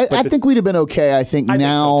 I think we'd have been okay. I think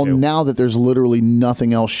now that there's literally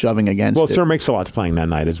nothing else shoving against it. Well, Sir Mix-a-Lot's playing that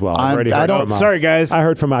night as well. Sorry, guys. I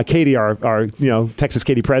heard from Katie, our Texas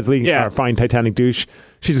Katie Presley, our fine Titanic douche.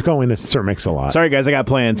 She's going to Sir Mix-a-Lot. Sorry, guys. I got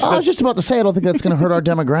plans. I was just about to say I don't think that's going to hurt our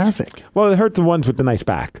demographic. Well, it hurt the ones with the nice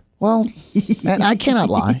back. Well, and I cannot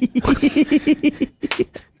lie.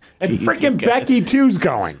 And freaking Becky too's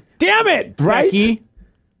going. Damn it, right? Becky.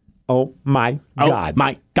 Oh my God. Oh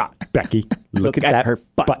my God. Becky, look at that her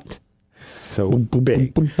butt. So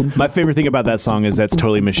big. My favorite thing about that song is that's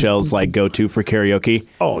totally Michelle's like go-to for karaoke.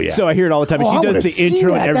 Oh yeah. So I hear it all the time. She does the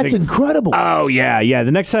intro and everything. That's incredible. Oh yeah.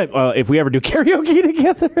 The next time, if we ever do karaoke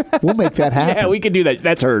together, we'll make that happen. Yeah, we can do that.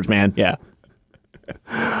 That's hers, man. Yeah.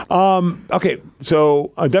 Okay,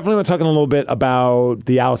 so I definitely want to talk a little bit about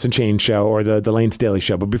the Alice in Chains show or the Lane Staley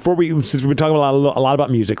show. But before since we've been talking a lot about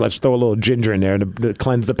music, let's throw a little ginger in there to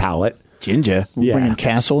cleanse the palate. Ginger? Yeah. Bringing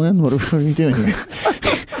Castle in? What are you doing here?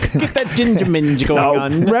 Get that ginger minge going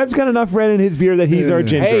on. Rev's got enough red in his beer that he's our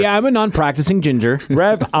ginger. Hey, I'm a non-practicing ginger.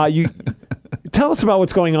 Rev, you tell us about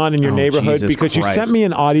what's going on in your neighborhood because you sent me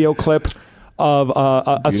an audio clip of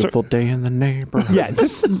a beautiful day in the neighborhood. Yeah,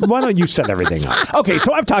 just why don't you set everything up? Okay,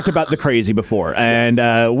 so I've talked about the crazy before, and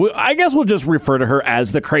I guess we'll just refer to her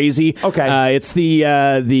as the crazy. Okay, it's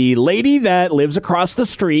the lady that lives across the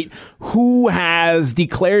street who has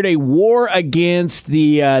declared a war against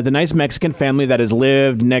the nice Mexican family that has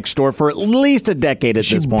lived next door for at least a decade at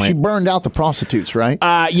this point. She burned out the prostitutes, right?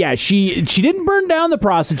 Yeah, she didn't burn down the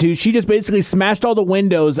prostitutes. She just basically smashed all the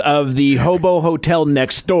windows of the hobo hotel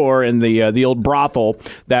next door and the old brothel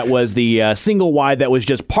that was the single wide that was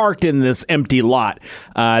just parked in this empty lot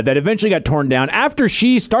that eventually got torn down after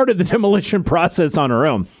she started the demolition process on her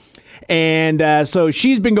own. And so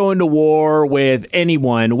she's been going to war with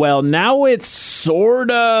anyone. Well, now it's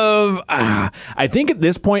sort of, I think at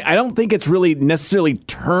this point, I don't think it's really necessarily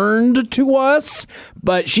turned to us,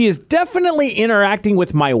 but she is definitely interacting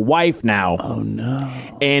with my wife now. Oh,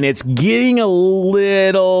 no. And it's getting a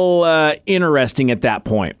little interesting at that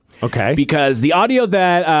point. Okay. Because the audio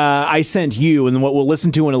that I sent you and what we'll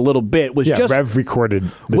listen to in a little bit was just... Rev recorded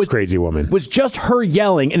this crazy woman. Was just her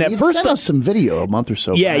yelling. And at first... sent us some video a month or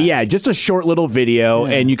so back. Yeah, just a short little video,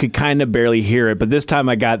 and you could kind of barely hear it. But this time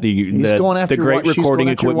I got the great recording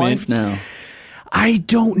equipment. Your wife now. I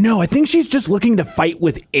don't know. I think she's just looking to fight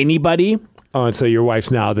with anybody. Oh, and so your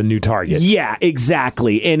wife's now the new target. Yeah,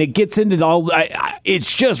 exactly. And it gets into all...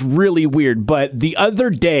 it's just really weird. But the other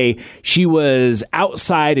day, she was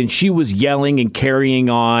outside and she was yelling and carrying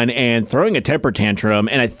on and throwing a temper tantrum.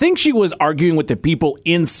 And I think she was arguing with the people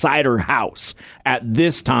inside her house at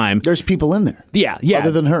this time. There's people in there. Yeah.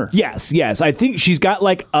 Other than her. Yes. I think she's got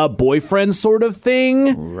like a boyfriend sort of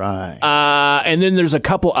thing. Right. And then there's a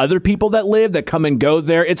couple other people that live that come and go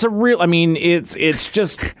there. It's a real... I mean, it's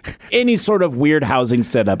just any sort of weird housing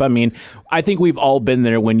setup. I mean, I think we've all been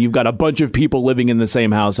there when you've got a bunch of people living in the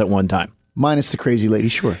same house at one time. Minus the crazy lady,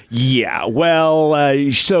 sure. Yeah, well,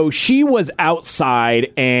 so she was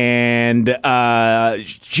outside and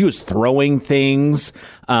she was throwing things,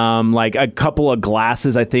 like a couple of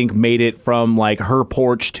glasses, I think, made it from like her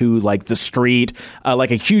porch to like the street,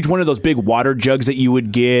 like a huge one of those big water jugs that you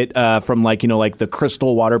would get from like, like the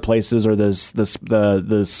crystal water places or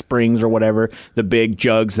the springs or whatever, the big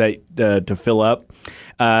jugs that to fill up.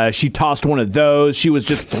 She tossed one of those. She was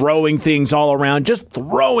just throwing things all around, just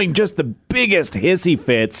throwing just the biggest hissy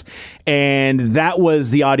fits. And that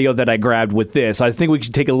was the audio that I grabbed with this. I think we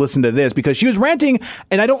should take a listen to this because she was ranting,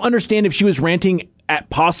 and I don't understand if she was ranting at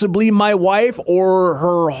possibly my wife or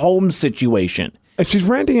her home situation. If she's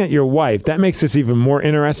ranting at your wife, that makes this even more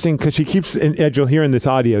interesting because she keeps, as you'll hear in this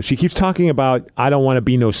audio, she keeps talking about, I don't want to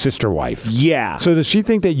be no sister wife. Yeah. So does she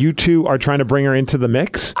think that you two are trying to bring her into the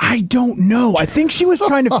mix? I don't know. I think she was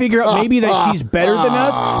trying to figure out maybe that she's better than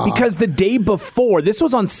us because the day before, this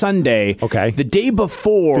was on Sunday. Okay. The day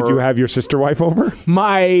before. Did you have your sister wife over?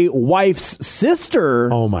 My wife's sister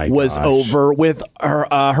was over with her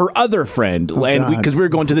other friend. Because we were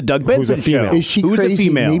going to the Doug Benson show. Is she Who's crazy? a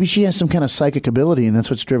female. Maybe she has some kind of psychic ability. And that's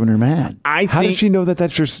what's driven her mad. How does she know that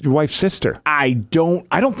that's your wife's sister? I don't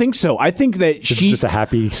think so. I think that it's just a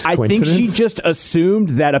happy coincidence. I think she just assumed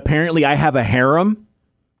that apparently I have a harem.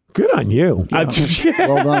 Good on you. Yeah.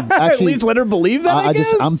 Well done. Actually, at least let her believe that. I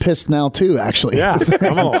guess. I'm pissed now too. Actually, yeah,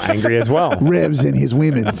 I'm a little angry as well. Revs in his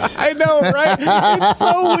women's. I know, right? It's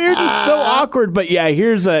so weird. It's so awkward. But yeah,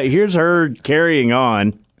 here's her carrying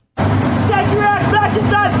on. Take your ass back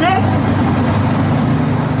inside, bitch.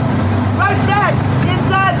 Right back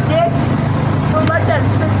inside, bitch. Don't like that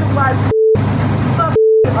sister wife.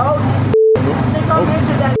 Think I'm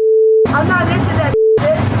into that. I'm not into that,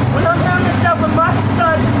 bitch. When I'm down myself with my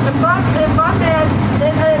son and my man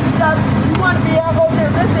and stuff, you want to be out over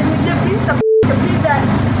there listening and give me some feedback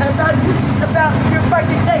about your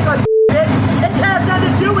fucking take on bitch. It has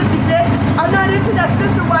nothing to do with you, bitch. I'm not into that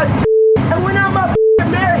sister wife. And when I'm up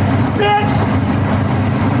married, bitch.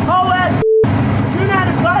 Oh, ass. You're not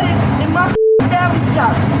invited in my family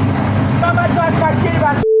stuff. Somebody talk to my kid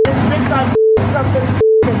about this bitch on something,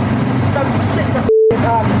 some shit to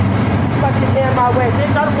fucking hand my way.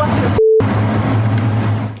 Bitch, I don't want this.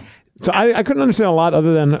 So I couldn't understand a lot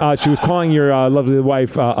other than she was calling your lovely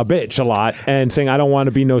wife a bitch a lot and saying, I don't want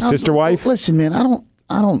to be no sister wife. Listen, man,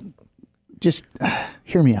 I don't just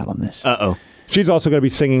hear me out on this. Uh-oh. She's also going to be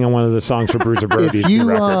singing on one of the songs for Bruiser Brody's new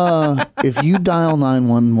record. If you dial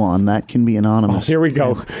 911, that can be anonymous. Here we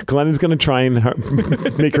go. Glenn is going to try and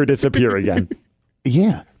make her disappear again.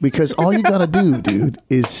 Yeah, because all you got to do, dude,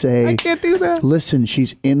 is say, I can't do that. Listen,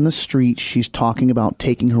 she's in the street. She's talking about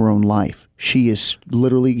taking her own life. She's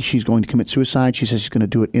going to commit suicide. She says she's going to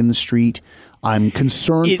do it in the street. I'm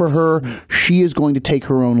concerned for her. She is going to take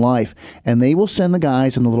her own life. And they will send the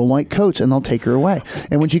guys in the little white coats, and they'll take her away.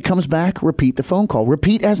 And when she comes back, repeat the phone call.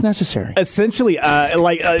 Repeat as necessary. Essentially,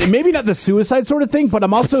 maybe not the suicide sort of thing, but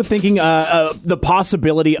I'm also thinking the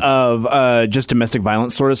possibility of just domestic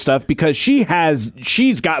violence sort of stuff, because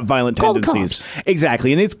she's got violent tendencies.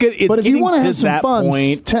 Exactly, and it's good. It's but if you want to have some fun,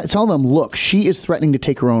 point. Tell them, look, she is threatening to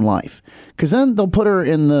take her own life. Because then they'll put her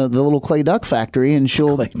in the little clay duck factory, and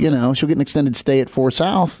she'll get an extended stay at 4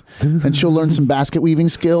 South, and she'll learn some basket weaving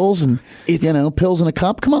skills and pills in a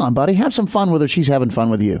cup. Come on, buddy, have some fun with her. She's having fun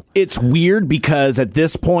with you. It's weird because at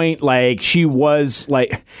this point,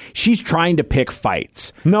 she's trying to pick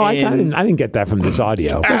fights. No, I didn't get that from this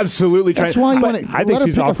audio. Absolutely, that's why you want to. I think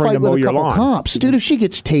she's offering to mow your lawn. Cops, dude. If she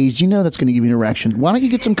gets tased, that's going to give you an erection. Why don't you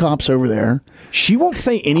get some cops over there? She won't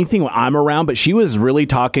say anything when I'm around, but she was really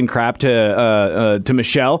talking crap to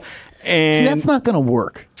Michelle. And see, that's not going to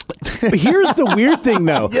work. Here's the weird thing,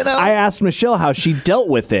 though. I asked Michelle how she dealt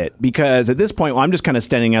with it, because at this point, I'm just kind of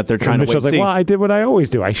standing out there trying to wait. Michelle's like, well, I did what I always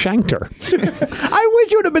do. I shanked her. I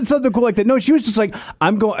wish it would have been something cool like that. No, she was just like,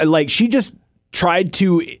 she just tried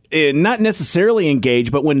to not necessarily engage,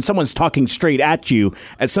 but when someone's talking straight at you,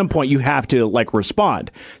 at some point you have to respond.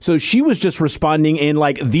 So she was just responding in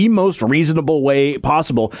the most reasonable way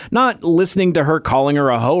possible, not listening to her calling her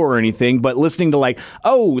a hoe or anything, but listening to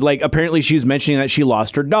apparently she was mentioning that she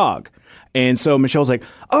lost her dog. And so Michelle was like,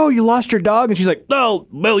 oh, you lost your dog? And she's like, oh,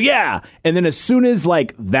 well, yeah. And then as soon as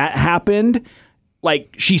that happened,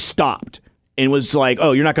 she stopped and was like,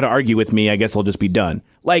 oh, you're not going to argue with me. I guess I'll just be done.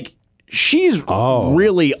 She's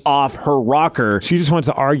really off her rocker. She just wants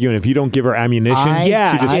to argue, and if you don't give her ammunition,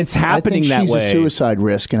 it's happening that way. I think she's a suicide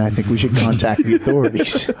risk, and I think we should contact the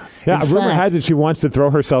authorities. Rumor has it she wants to throw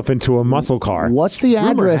herself into a muscle car. What's the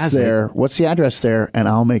address there? What's the address there? And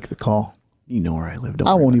I'll make the call. You know where I live.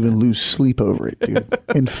 I won't even lose sleep over it, dude.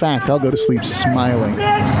 In fact, I'll go to sleep smiling. You're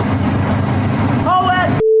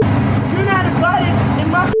not invited in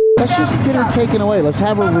my. Let's just get her taken away. Let's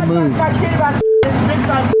have her removed.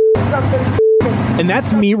 And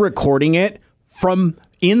that's me recording it from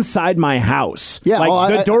inside my house. Yeah,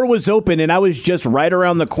 the door was open and I was just right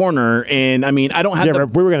around the corner. And I mean, I don't have. Yeah,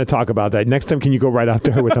 we were going to talk about that next time. Can you go right up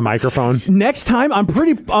to her with a microphone? Next time, I'm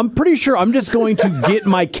pretty sure I'm just going to get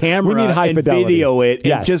my camera and video it,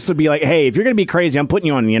 and just to be like, hey, if you're going to be crazy, I'm putting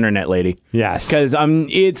you on the internet, lady. Yes, because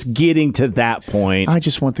it's getting to that point. I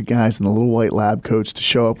just want the guys in the little white lab coats to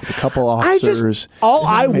show up with a couple officers.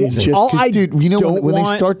 Dude, when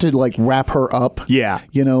they start to wrap her up,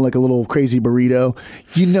 like a little crazy burrito.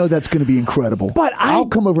 That's going to be incredible. But I'll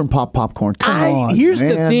come over and pop popcorn. Come on, here's man.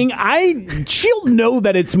 the thing. She'll know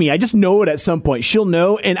that it's me. I just know it at some point. She'll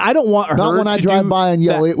know, and I don't want her not when I drive by and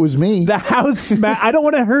yell, it was me. The house I don't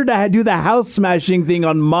want her to do the house smashing thing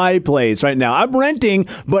on my place right now. I'm renting,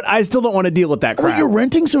 but I still don't want to deal with that crap. You're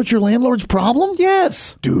renting, so it's your landlord's problem?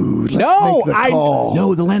 Yes. Dude, let's make the call.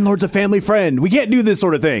 No, the landlord's a family friend. We can't do this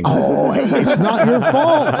sort of thing. Oh, hey, it's not your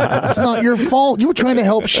fault. It's not your fault. You were trying to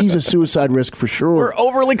help. She's a suicide risk for sure. We're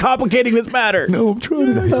overly complicating this matter. No, I'm trying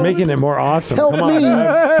to. He's making it more awesome. Help Come me.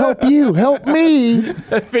 on, help you. Help me.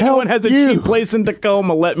 If anyone has a cheap place in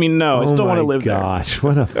Tacoma, let me know. I still want to live there. Oh my gosh,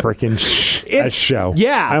 what a freaking show.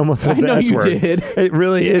 Yeah. I almost said I know you word. did. It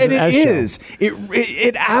really is. And it is.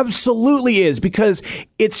 It absolutely is, because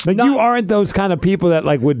it's not. You aren't those kind of people that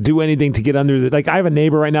would do anything to get under the. I have a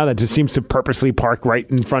neighbor right now that just seems to purposely park right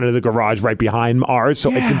in front of the garage right behind ours,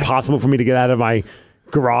 so it's impossible for me to get out of my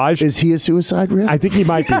garage. Is he a suicide risk? I think he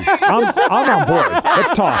might be. I'm on board.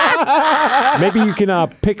 Let's talk. Maybe you can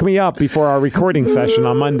pick me up before our recording session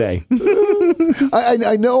on Monday.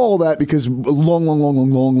 I know all that because a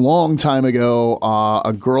long time ago,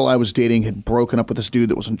 a girl I was dating had broken up with this dude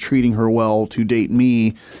that wasn't treating her well to date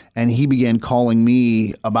me, and he began calling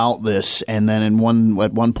me about this. And then at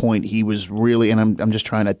one point, he was really, and I'm just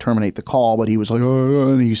trying to terminate the call, but he was like,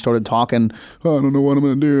 and he started talking. I don't know what I'm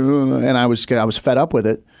going to do, and I was fed up with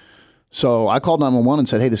it. So I called 911 and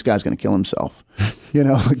said, hey, this guy's going to kill himself.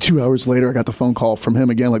 2 hours later, I got the phone call from him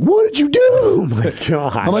again, what did you do? Oh, my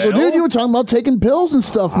God. I'm like, well, dude, you were talking about taking pills and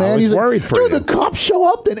stuff, man. He's worried for you. Dude, the cops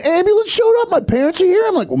show up, an ambulance showed up, my parents are here.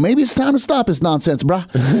 I'm like, well, maybe it's time to stop this nonsense, brah.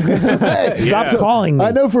 Stop calling me.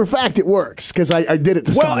 I know for a fact it works because I did it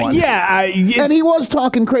to someone. And he was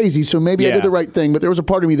talking crazy, so maybe I did the right thing, but there was a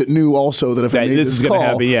part of me that knew also that if I made this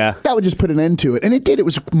call, that would just put an end to it. And it did. It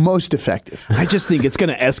was most effective. I just think it's going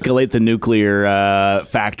to escalate the nuclear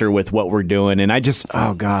factor with what we're doing. And I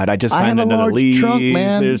signed another lease. Trunk,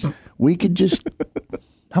 man. We could just.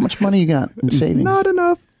 How much money you got in savings? Not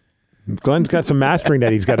enough. Glenn's got some mastering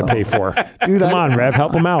that he's got to pay for. Dude, Come on, Rev,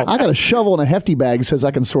 help him out. I got a shovel and a hefty bag that says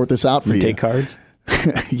I can sort this out for you. Take cards?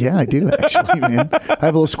 Yeah, I do, actually, man. I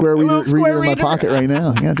have a little square reader in my pocket right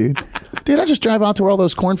now. Yeah, dude. Dude, I just drive out to where all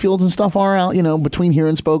those cornfields and stuff are out, between here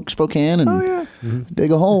and Spokane and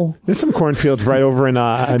dig a hole. There's some cornfields right over in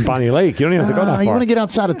Bonnie Lake. You don't even have to go that far. You want to get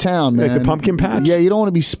outside of town, man. Like the pumpkin patch? Yeah, you don't want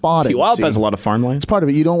to be spotted. Puyallup has a lot of farmland. It's part of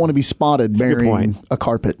it. You don't want to be spotted burying a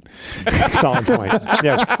carpet. Solid point.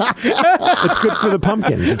 Yeah. It's good for the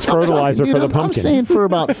pumpkins. It's fertilizer for the pumpkins. I'm saying for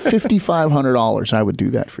about $5,500, I would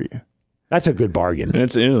do that for you. That's a good bargain.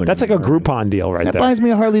 That's like a Groupon deal right there. That there. buys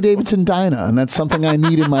me a Harley-Davidson Dyna, and that's something I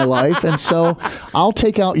need in my life. And so I'll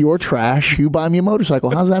take out your trash. You buy me a motorcycle.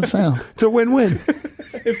 How's that sound? It's a win-win.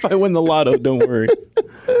 If I win the lotto, don't worry.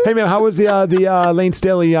 Hey, man, how was the Lane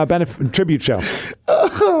Staley benefit tribute show?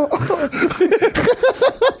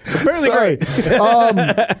 Sorry.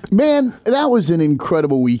 Man, that was an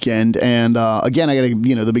incredible weekend. And again, I got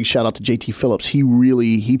to, the big shout out to JT Phillips.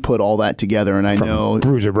 He put all that together. And I know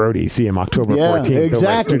Bruiser Brody, see him October 14th.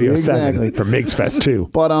 Exactly. Studio 7 for MigsFest 2.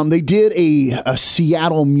 But they did a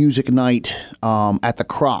Seattle music night at the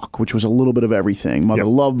Croc, which was a little bit of everything. Mother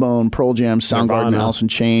Love Bone, Pearl Jam, Soundgarden, Alice in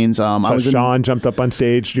Chains. Sean jumped up on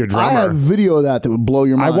stage, your drummer. I have video of that would blow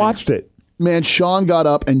your mind. I watched it. Man, Sean got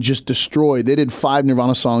up and just destroyed. They did 5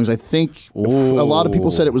 Nirvana songs. I think a lot of people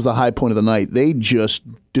said it was the high point of the night. They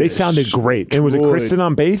sounded great. And was it Kristen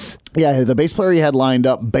on bass? Yeah, the bass player he had lined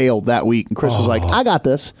up bailed that week. And Chris was like, I got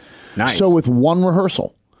this. Nice. So with one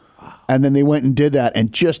rehearsal. And then they went and did that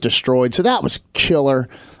and just destroyed. So that was killer.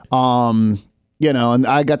 And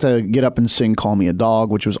I got to get up and sing Call Me a Dog,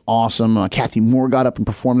 which was awesome. Kathy Moore got up and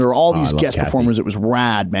performed. There were all these guest performers. It was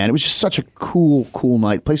rad, man. It was just such a cool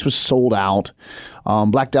night. The place was sold out.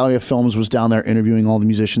 Black Dahlia Films was down there interviewing all the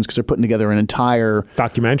musicians because they're putting together an entire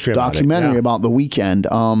documentary about the weekend.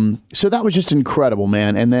 So that was just incredible,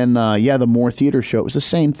 man. And then, the Moore Theater show, it was the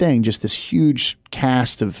same thing, just this huge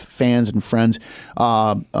cast of fans and friends.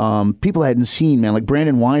 People I hadn't seen, man, like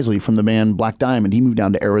Brandon Wisely from the band Black Diamond. He moved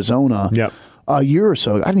down to Arizona. Yep. A year or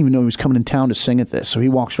so. I didn't even know he was coming in town to sing at this. So he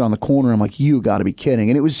walks around the corner. I'm like, you got to be kidding.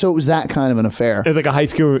 And it was that kind of an affair. It was like a high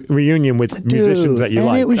school reunion with musicians that you like.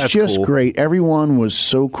 And it was That's just cool. great. Everyone was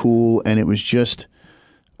so cool, and it was just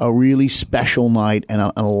a really special night and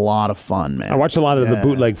a lot of fun, man. I watched a lot of the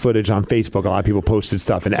bootleg footage on Facebook. A lot of people posted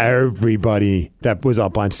stuff, and everybody that was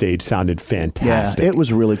up on stage sounded fantastic. Yeah, it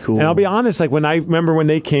was really cool. And I'll be honest, like when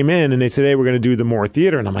they came in and they said, hey, we're going to do the Moore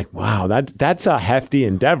Theater, and I'm like, wow, that's a hefty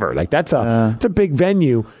endeavor. Like it's a big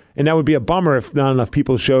venue, and that would be a bummer if not enough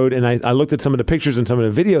people showed. And I looked at some of the pictures and some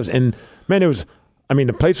of the videos, and man,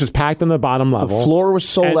 the place was packed on the bottom level. The floor was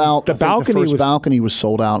sold out. The first balcony was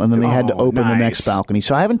sold out, and then they had to open the next balcony.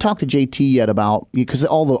 So I haven't talked to JT yet about, because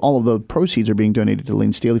all of the proceeds are being donated to the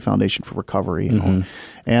Lane Staley Foundation for recovery, and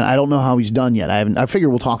I don't know how he's done yet. I figure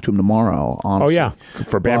we'll talk to him tomorrow. Honestly. Oh yeah,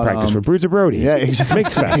 for band practice for Bruiser Brody. Yeah, exactly.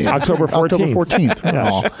 MigsFest, October 14th.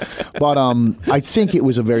 Yeah. But I think it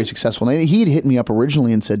was a very successful night. He had hit me up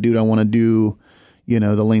originally and said, "Dude, I want to do."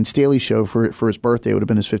 The Lane Staley show for his birthday. It would have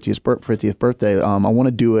been his 50th birthday. I want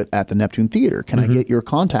to do it at the Neptune Theater. Can I get your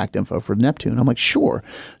contact info for Neptune? I'm like, sure.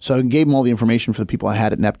 So I gave him all the information for the people I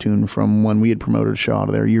had at Neptune from when we had promoted a show out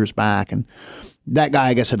of there years back. And that guy,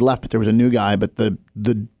 I guess, had left, but there was a new guy. But the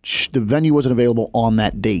venue wasn't available on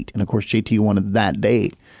that date. And, of course, JT wanted that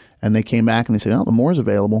date. And they came back and they said, "Oh, the Moore's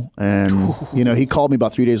available." And he called me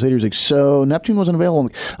about 3 days later. He's like, "So Neptune wasn't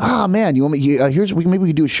available." I'm like, man, you want me? Maybe we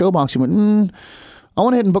could do a showbox. He went, I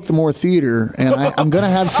went ahead and booked the Moore Theater, and I'm going to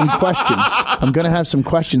have some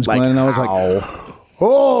questions. Glenn. And I was like,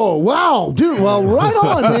 oh, wow, dude. Well, right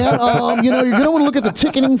on, man. You're going to want to look at the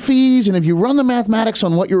ticketing fees, and if you run the mathematics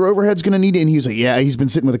on what your overhead's going to need. And he was like, yeah, he's been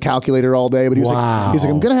sitting with a calculator all day. But he was like,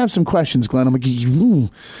 I'm going to have some questions, Glenn. I'm like,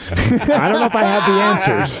 I don't know if I have the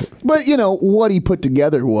answers. But, what he put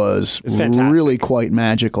together was really quite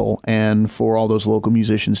magical. And for all those local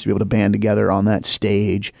musicians to be able to band together on that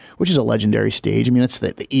stage, which is a legendary stage. I mean, that's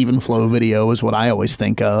the Even Flow video is what I always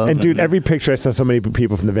think of. And, dude, every picture I saw so many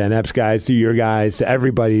people from the Van Epps guys to your guys to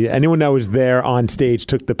everybody, anyone that was there on stage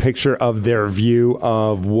took the picture of their view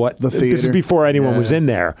of what the theater. This is before anyone was in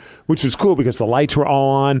there, which was cool because the lights were all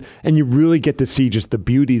on, and you really get to see just the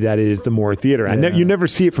beauty that is the Moore Theater. And you never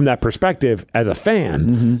see it from that perspective as a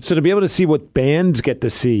fan. So to be able to see what bands get to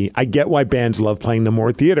see, I get why bands love playing the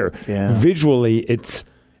Moore Theater. Yeah. Visually, it's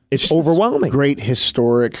overwhelming. Great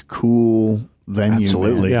historic, cool venue.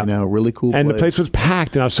 Absolutely. Man. Really cool and place. the place was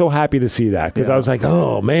packed, and I was so happy to see that because I was like,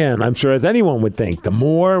 oh man, I'm sure as anyone would think, the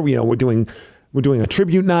more we're doing a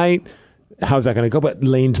tribute night, how's that going to go? But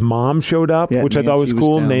Lane's mom showed up, which I thought was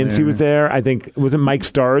cool. Nancy was there. I think, was it Mike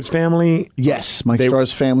Starr's family? Yes, Mike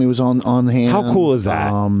Starr's family was on hand. How cool is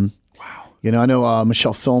that? I know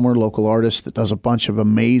Michelle Filmer, local artist that does a bunch of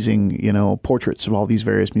amazing, portraits of all these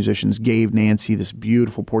various musicians, gave Nancy this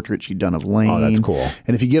beautiful portrait she'd done of Lane. Oh, that's cool.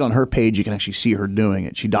 And if you get on her page, you can actually see her doing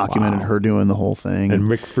it. She documented her doing the whole thing. And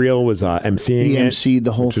Rick Friel was emceeing he it. emceed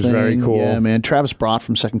the whole which thing. Was very cool. Yeah, man. Travis Brott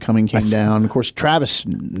from Second Coming came down. Of course, Travis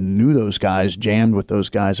knew those guys, jammed with those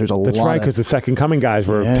guys. There's a lot. That's right, because the Second Coming guys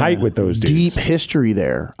were tight with those dudes. Deep history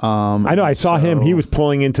there. I know. I saw him. He was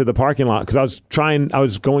pulling into the parking lot because I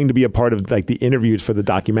was going to be a part of like the interviews for the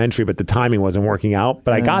documentary, but the timing wasn't working out.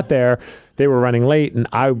 But I got there, they were running late, and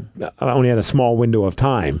I only had a small window of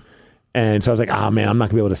time. And so I was like, man, I'm not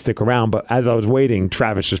going to be able to stick around. But as I was waiting,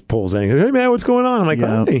 Travis just pulls in. He goes, hey, man, what's going on? I'm like,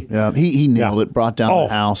 hey. Yeah. He nailed it, brought down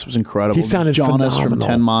the house. It was incredible. He sounded Jonas phenomenal. from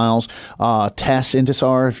 10 Miles. Tess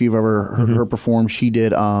Intisar, if you've ever heard her perform, she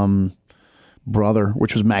did Brother,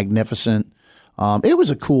 which was magnificent. It was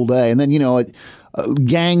a cool day. And then,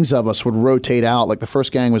 gangs of us would rotate out. Like the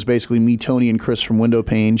first gang was basically me, Tony, and Chris from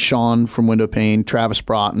Windowpane, Sean from Windowpane, Travis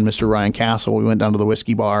Brott, and Mr. Ryan Castle. We went down to the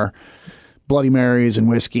whiskey bar, Bloody Marys and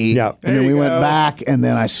whiskey. Yeah. And then we went back, and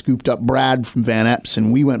then I scooped up Brad from Van Epps,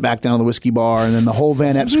 and we went back down to the whiskey bar, and then the whole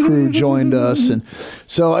Van Epps crew joined us. And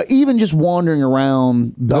so even just wandering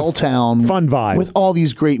around Belltown, fun vibe with all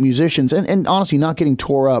these great musicians, and honestly not getting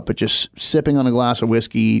tore up, but just sipping on a glass of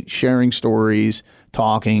whiskey, sharing stories,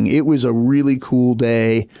 talking. It was a really cool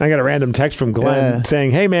day. I got a random text from Glenn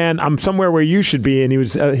saying, hey, man, I'm somewhere where you should be. And he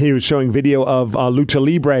was showing video of Lucha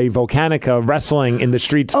Libre Volcanica wrestling in the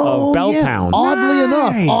streets of Belltown. Oddly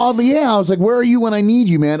enough. I was like, where are you when I need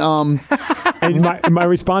you, man? And my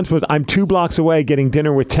response was, I'm 2 blocks away getting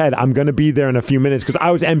dinner with Ted. I'm going to be there in a few minutes because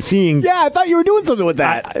I was emceeing. Yeah, I thought you were doing something with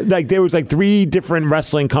that. There was 3 different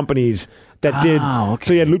wrestling companies that did. Okay.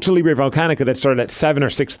 So you had Lucha Libre Volcanica that started at 7 or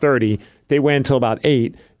 6:30. They went until about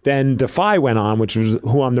 8. Then Defy went on, which was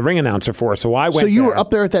who I'm the ring announcer for. So I went. So you were up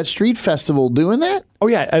there at that street festival doing that? Oh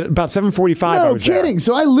yeah, at about 7:45. No I was kidding. There.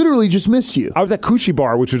 So I literally just missed you. I was at Coochie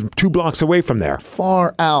Bar, which was 2 blocks away from there.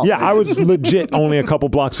 Far out. Yeah, I was legit only a couple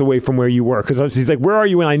blocks away from where you were. Because he's like, where are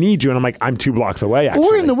you when I need you? And I'm like, I'm 2 blocks away, actually.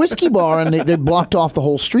 Well, we're in the whiskey bar, and they blocked off the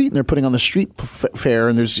whole street, and they're putting on the street fair,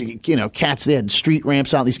 and there's, cats. They had street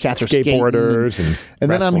ramps out. These cats are skateboarders skating. And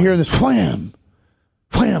then I'm hearing this wham,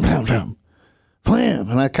 wham, wham, wham. Wham!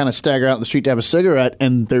 And I kind of stagger out in the street to have a cigarette,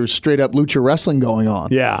 and there's straight up lucha wrestling going on.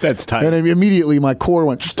 Yeah, that's tight. And immediately my core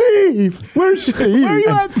went, Steve, where's Steve? Where are you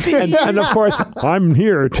at, Steve? And of course, I'm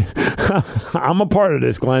here. I'm a part of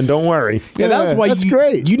this, Glenn. Don't worry. Yeah, that's why that's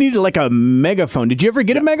great. You needed like a megaphone. Did you ever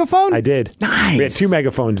get a megaphone? I did. Nice. We had 2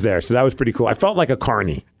 megaphones there, so that was pretty cool. I felt like a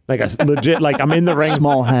carny. Like a legit, like I'm in the ring.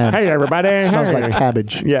 Small hands. Hey, everybody. Smells Hey. like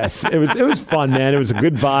cabbage. Yes, it was fun, man. It was a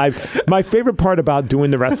good vibe. My favorite part about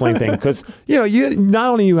doing the wrestling thing, because you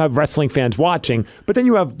not only you have wrestling fans watching, but then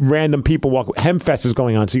you have random people walk. Hemfest is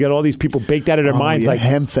going on, so you got all these people baked out of their minds. Yeah, like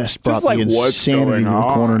Hemfest brought just like, the what's insanity going to the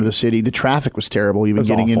on? corner of the city. The traffic was terrible, even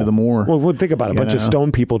getting into the moor. Well, think about it. A bunch of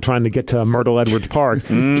stone people trying to get to Myrtle Edwards Park,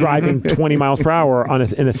 driving 20 miles per hour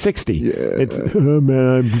in a 60. Yeah. It's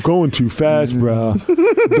man, I'm going too fast, bro.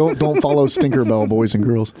 Don't follow Stinkerbell, boys and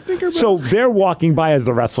girls. So they're walking by as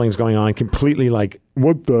the wrestling's going on, completely like,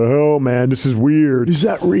 what the hell, man? This is weird. Is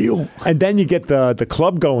that real? And then you get the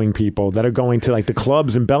club going people that are going to like the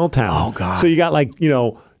clubs in Belltown. Oh, God. So you got like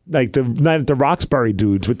the Night at the Roxbury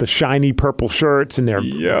dudes with the shiny purple shirts, and they're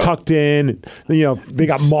tucked in. They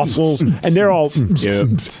got muscles, and they're all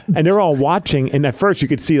and they're all watching. And at first, you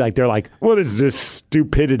could see like they're like, "What is this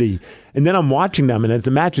stupidity?" And then I'm watching them, and as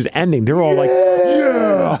the match is ending, they're all like,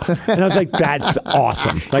 "Yeah!" And I was like, "That's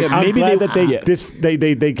awesome!" Like I'm maybe glad that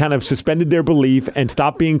they kind of suspended their belief and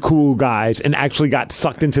stopped being cool guys and actually got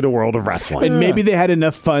sucked into the world of wrestling. And maybe they had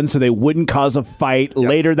enough fun so they wouldn't cause a fight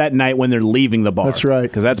later that night when they're leaving the bar. That's right.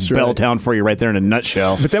 Because that's Belltown for you right there in a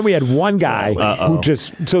nutshell. But then we had one guy who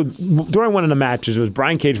during one of the matches, it was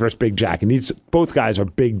Brian Cage versus Big Jack, and both guys are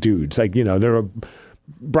big dudes. Like,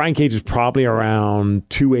 Brian Cage is probably around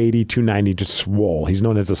 280, 290, just swole. He's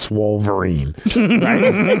known as a Swolverine, right?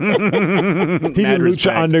 He's in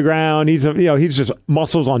Lucha Underground. He's just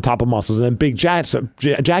muscles on top of muscles. And then Big Jack,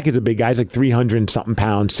 Jack is a big guy. He's like 300-something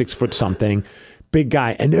pounds, 6 foot something, big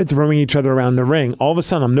guy. And they're throwing each other around the ring. All of a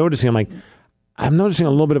sudden, I'm noticing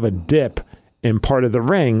a little bit of a dip in part of the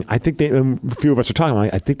ring. I think a few of us are talking.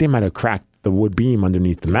 I think they might have cracked the wood beam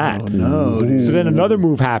underneath the mat. Oh, no. So then another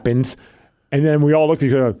move happens. And then we all looked at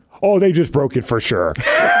each other. Oh, they just broke it for sure.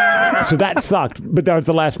 So that sucked. But that was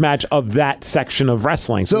the last match of that section of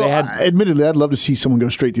wrestling. So they had. Admittedly, I'd love to see someone go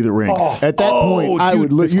straight through the ring. At that point,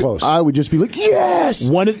 I would just be like, yes.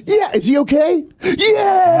 Yeah, is he okay?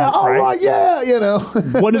 Yeah, all right, yeah, you know.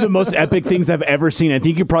 One of the most epic things I've ever seen, I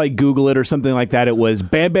think you probably Google it or something like that, it was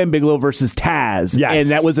Bam Bam Bigelow versus Taz. Yes. And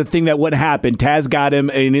that was a thing that would happen. Taz got him,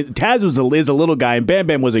 and Taz is a little guy, and Bam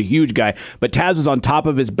Bam was a huge guy, but Taz was on top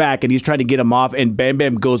of his back, and he's trying to get him off, and Bam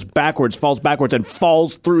Bam falls backwards, and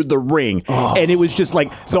falls through the ring. And it was just like,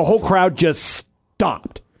 the whole crowd just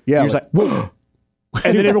stopped. Yeah. He was like, whoa.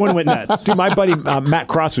 And then everyone went nuts. Dude, my buddy Matt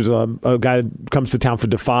Cross, who's a guy that comes to town for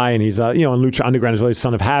Defy, and he's in Lucha Underground as well,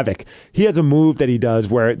 Son of Havoc. He has a move that he does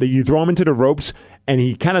where you throw him into the ropes, and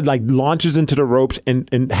he kind of like launches into the ropes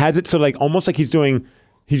and has it so like almost like he's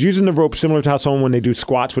using the rope similar to how someone when they do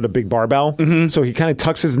squats with a big barbell. Mm-hmm. So he kind of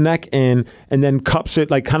tucks his neck in and then cups it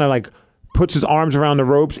like kind of like puts his arms around the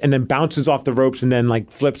ropes and then bounces off the ropes and then like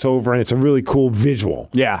flips over, and it's a really cool visual.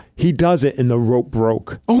 Yeah. He does it and the rope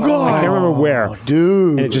broke. Oh, God. I can't remember where.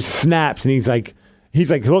 Dude. And it just snaps, and he's like,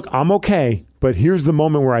 look, I'm okay, but here's the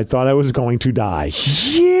moment where I thought I was going to die.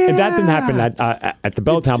 Yeah. And that didn't happen at the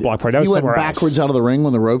Belltown block party. That was he went somewhere backwards else. out of the ring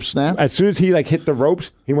when the rope snapped? As soon as he like hit the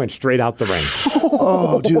ropes, he went straight out the ring.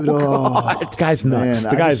 Oh, dude. The guy's nuts.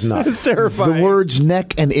 Man, the guy's nuts. It's terrifying. The words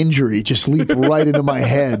neck and injury just leap right into my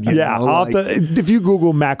head. Yeah. If you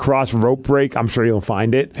Google Matt Cross rope break, I'm sure you'll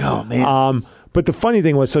find it. Oh, man. But the funny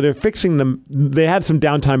thing was, so they're fixing them. They had some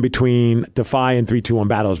downtime between Defy and 3-2-1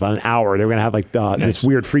 battles, about an hour. They were going to have like this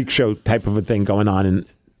weird freak show type of a thing going on, and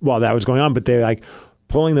while that was going on, but they're like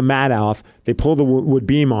pulling the mat off. They pull the wood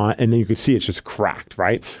beam on, and then you could see it's just cracked,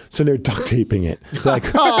 right? So they're duct taping it. They're like,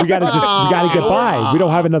 we gotta get by. We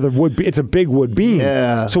don't have another wood. It's a big wood beam.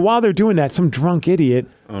 Yeah. So while they're doing that, some drunk idiot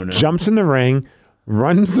jumps in the ring,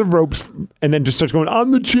 runs the ropes, and then just starts going,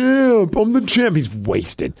 I'm the champ. I'm the champ. He's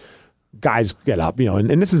wasted. Guys get up,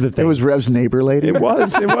 and this is the thing. It was Rev's neighbor lady. It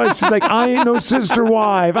was. She's like, I ain't no sister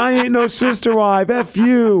wife. F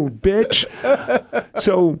you, bitch.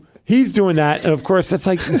 So he's doing that. And of course, that's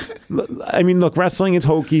like, I mean, look, wrestling is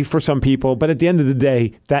hokey for some people, but at the end of the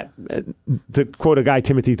day, that, to quote a guy,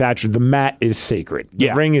 Timothy Thatcher, the mat is sacred.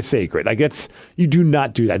 The ring is sacred. Like, you do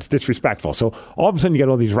not do that. It's disrespectful. So all of a sudden you get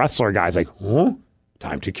all these wrestler guys like, huh?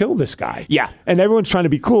 Time to kill this guy. Yeah. And everyone's trying to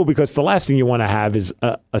be cool because the last thing you want to have is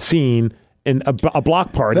a scene in a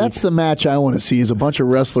block party. That's the match I want to see, is a bunch of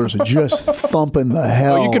wrestlers just thumping the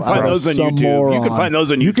hell you can find those on YouTube. Moron. You can find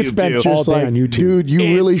those on YouTube. You could spend too. all day on YouTube. Dude, you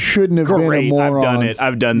really shouldn't have been a moron. I've done it.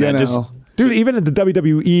 I've done that. Just dude, even at the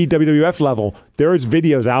WWE, WWF level, there's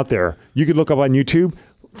videos out there. You could look up on YouTube.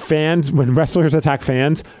 Fans, when wrestlers attack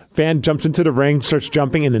fan jumps into the ring, starts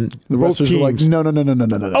jumping, and then the both wrestlers teams are like,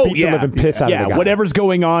 no. Oh, beat the living piss out of the guy. Whatever's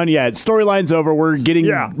going on, storyline's over. We're getting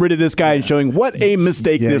rid of this guy and showing what a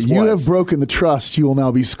mistake this was. You have broken the trust. You will now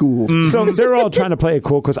be schooled. So they're all trying to play it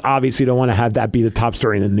cool because obviously don't want to have that be the top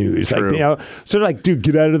story in the news. True. Like, so they're like, dude,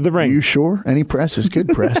 get out of the ring. Are you sure? Any press is good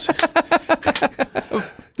press.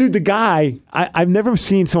 Dude, the guy, I've never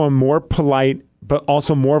seen someone more polite but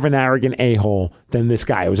also more of an arrogant a-hole than this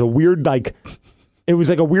guy. It was a weird, it was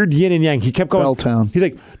like a weird yin and yang. He kept going. Belltown. He's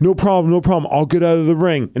like, no problem. I'll get out of the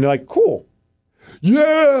ring. And they're like, cool.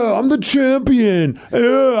 Yeah, I'm the champion.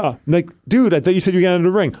 Yeah. I'm like, dude, I thought you said you got out of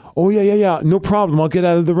the ring. Oh, yeah. No problem. I'll get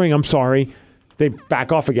out of the ring. I'm sorry. They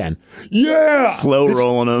back off again. Yeah. Slow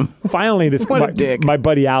rolling him. Finally, a dick. My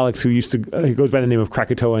buddy Alex, who used to, he goes by the name of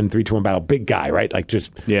Krakatoa in 3-2-1 Battle. Big guy, right? Like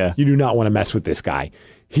you do not want to mess with this guy.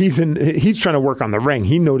 He's trying to work on the ring.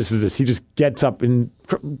 He notices this. He just gets up, and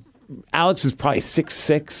Alex is probably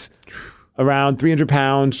 6'6", around 300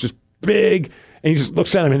 pounds, just big. And he just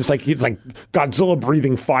looks at him, and he's like Godzilla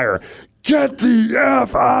breathing fire. Get the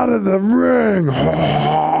F out of the ring.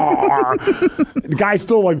 The guy's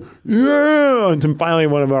still like, yeah. And then finally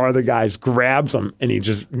one of our other guys grabs him, and he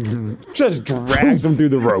just drags him through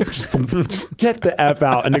the ropes. Get the F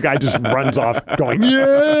out. And the guy just runs off going,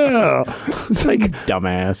 yeah. It's like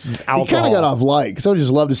dumbass. He kind of got off light, because I would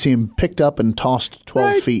just love to see him picked up and tossed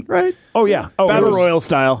 12 feet. Right. Oh, yeah. Battle Royal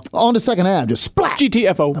style. On to second half, just splat.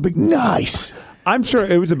 GTFO. I'd be nice. I'm sure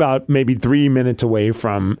it was about maybe 3 minutes away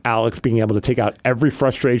from Alex being able to take out every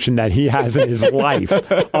frustration that he has in his life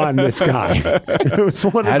on this guy. It was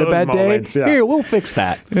one of Had those a bad moments. day? Yeah. Here, we'll fix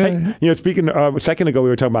that. Hey, speaking, a second ago, we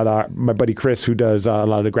were talking about my buddy Chris, who does a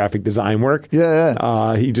lot of the graphic design work.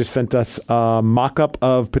 Yeah. He just sent us a mock-up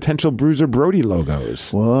of potential Bruiser Brody logos.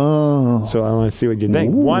 Whoa. So I want to see what you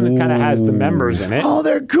think. One kind of has the members in it. Oh,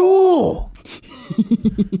 they're cool.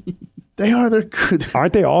 They are. They're good.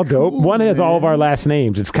 Aren't they all dope? One has all of our last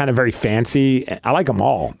names. It's kind of very fancy. I like them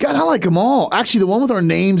all. God, I like them all. Actually, the one with our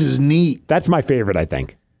names is neat. That's my favorite, I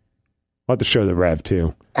think. I'll have to show the Rev,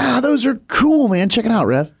 too. Those are cool, man. Check it out,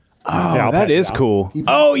 Rev. Oh, Yeah, that is cool.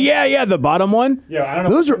 Oh, yeah, the bottom one. Yeah, I don't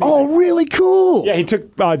know. Those are all really cool. Yeah, he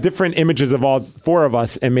took different images of all four of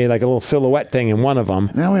us and made like a little silhouette thing in one of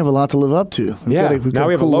them. Now we have a lot to live up to. We've got we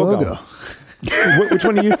a have cool a logo. Which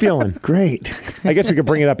one are you feeling? Great. I guess we could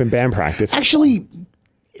bring it up in band practice. Actually,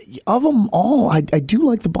 of them all, I do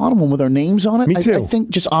like the bottom one with our names on it. Me too. I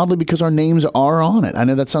think just oddly because our names are on it. I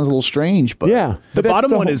know that sounds a little strange, but Yeah. The but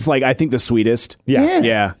bottom one is like, I think, the sweetest.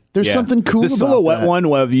 Yeah. There's something cool The about silhouette that. one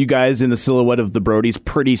of you guys in the silhouette of the Brodies,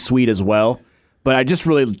 pretty sweet as well. But I just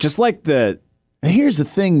really just like And here's the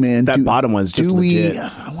thing, man. that bottom one's just legit.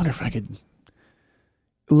 I wonder if I could.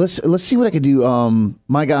 Let's see what I could do.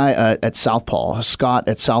 My guy at Southpaw, Scott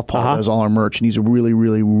at Southpaw, does all our merch, and he's really,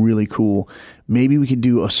 really, really cool. Maybe we could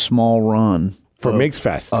do a small run for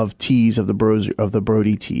MigsFest of tees of the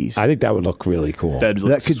Brody tees. I think that would look really cool. That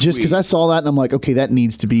could just because I saw that and I'm like, okay, that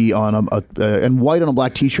needs to be on and white on a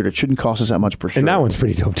black T-shirt. It shouldn't cost us that much per shirt. And that one's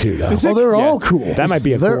pretty dope too, though. Oh, they're all cool. That might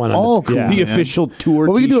be a they're cool one. All cool. The official tour.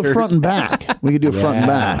 Well, we can do t-shirt. a front and back. We could do a front and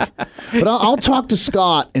back. But I'll talk to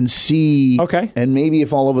Scott and see. Okay. And maybe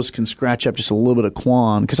if all of us can scratch up just a little bit of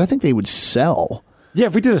Quan, because I think they would sell. Yeah,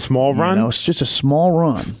 if we did a small run, It's just a small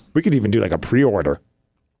run. we could even do like a pre-order.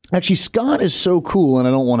 Actually, Scott is so cool, and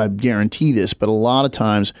I don't want to guarantee this, but a lot of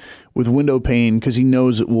times with window pane, because he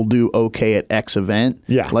knows it will do okay at X event.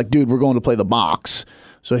 Yeah. Like, dude, we're going to play the box.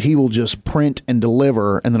 So he will just print and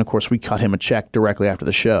deliver, and then, of course, we cut him a check directly after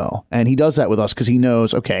the show. And he does that with us because he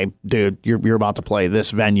knows, okay, dude, you're about to play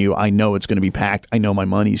this venue. I know it's going to be packed. I know my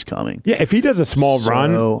money's coming. Yeah, if he does a small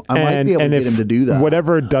run, I might be able to get him to do that.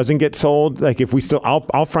 Whatever doesn't get sold, like if we still,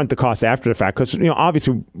 I'll front the cost after the fact because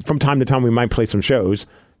obviously from time to time we might play some shows.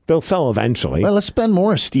 They'll sell eventually. Well, let's spend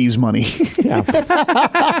more of Steve's money. Yeah.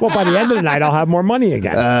 Well, by the end of the night, I'll have more money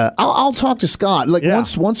again. I'll talk to Scott. Like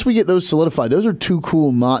once we get those solidified, those are too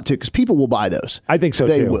cool not to, because people will buy those. I think so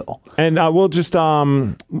they too. They will. And we'll just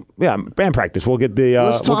band practice. We'll get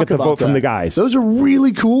the vote from the guys. Those are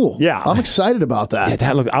really cool. Yeah, I'm excited about that. Yeah,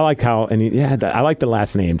 I like how I like the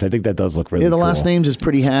last names. I think that does look really cool. The last names is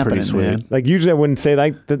pretty happening, sweet. Man. Like usually I wouldn't say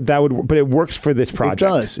that would, but it works for this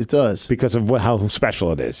project. It does because of how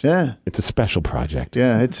special it is. Yeah, it's a special project.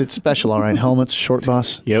 Yeah, it's special. All right, helmets, short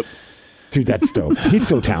bus. Yep. Dude, that's dope. He's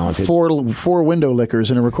so talented. Four window lickers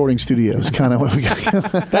in a recording studio is kind of what we got.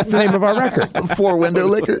 That's the name of our record. 4 window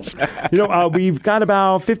lickers. We've got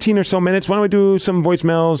about 15 or so minutes. Why don't we do some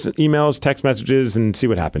voicemails, emails, text messages, and see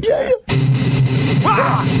what happens? Yeah.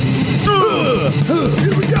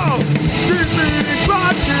 Here we go. Big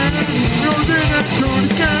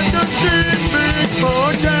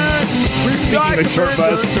Speaking of short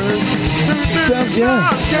bus.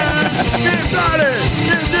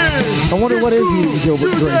 I wonder what is he,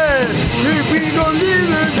 Gilbert Grape.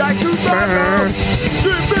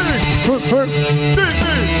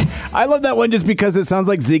 I love that one just because it sounds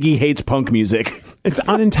like Ziggy hates punk music. It's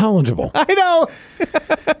unintelligible. I know.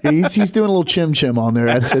 He's doing a little chim chim on there.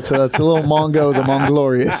 It's a little Mongo the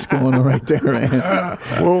Monglorious going on right there, man.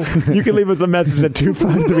 Well, you can leave us a message at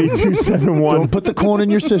 253-271. Don't put the corn in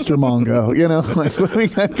your sister, Mongo. Like what we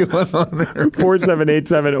got going on there?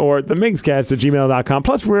 4787 or the MigsCast at gmail.com.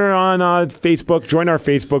 Plus, we're on Facebook. Join our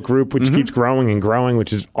Facebook group, which keeps growing and growing,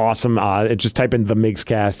 which is awesome. Just type in the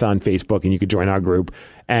MigsCast on Facebook, and you can join our group.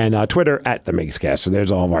 And Twitter at the MigsCast. So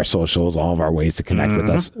there's all of our socials, all of our ways to connect with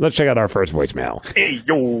us. Let's check out our first voicemail. Hey,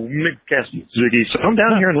 yo, MigsCast Ziggy. So I'm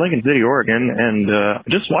down here in Lincoln City, Oregon, and I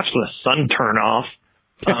just watched the sun turn off.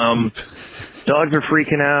 Dogs are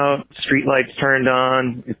freaking out. Street lights turned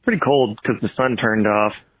on. It's pretty cold because the sun turned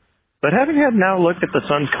off. But having now looked at the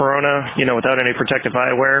sun's corona, without any protective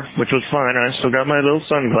eyewear, which was fine. I still got my little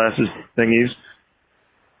sunglasses thingies.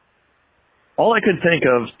 All I could think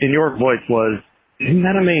of in your voice was, isn't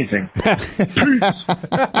that amazing?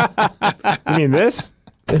 You mean this?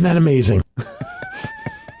 Isn't that amazing?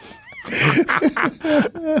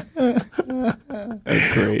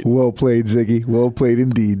 That's great. Well played, Ziggy. Well played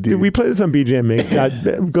indeed, dude. We played this on BGM Mix.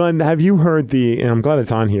 Glenn, have you heard and I'm glad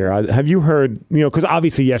it's on here. Have you heard, because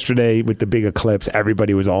obviously yesterday with the big eclipse,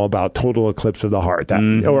 everybody was all about Total Eclipse of the Heart,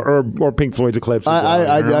 or Pink Floyd's Eclipse.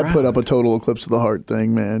 I put up a Total Eclipse of the Heart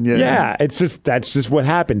thing, man. Yeah. That's just what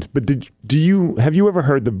happens. But have you ever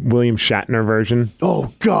heard the William Shatner version?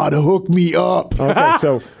 Oh God, hook me up. Okay,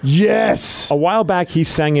 so yes, a while back he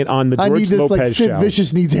sang it on the George I need this Lopez like Sid show.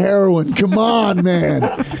 Vicious needs heroin. Come on,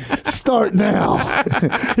 man. Start now.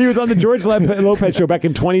 He was on the George Lopez show back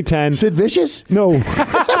in 2010. Sid Vicious? No. Wow.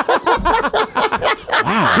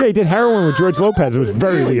 Yeah, he did heroin with George Lopez. It was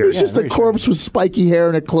very weird. It was just a corpse with spiky hair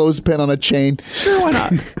and a clothespin on a chain. Sure, why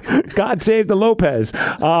not? God save the Lopez.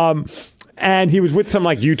 And he was with some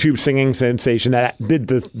like YouTube singing sensation that did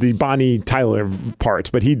the Bonnie Tyler parts,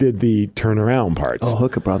 but he did the turnaround parts. Oh,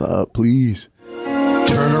 hook a brother up, please.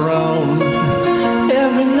 Turn around.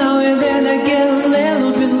 Every now and then I get a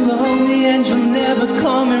little bit lonely and you'll never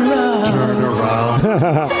come around. Turn around.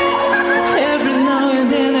 Every now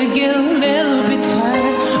and then I get a little bit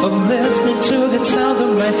tired of listening to the sound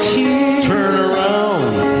of my tears. Turn around.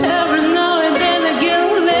 Every now and then I get a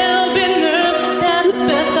little bit nervous that the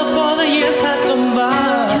best of all the years has gone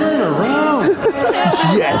by. Turn around.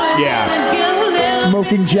 Yes. Yeah.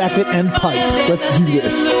 Smoking jacket and pipe. Let's do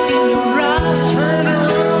this. Turn around,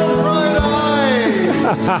 bright eye.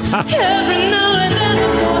 Every now and then I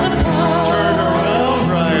fall apart. Turn around,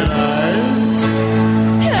 bright eye.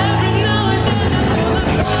 Every now and then I feel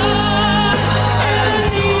the fire. And I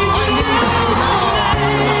need you.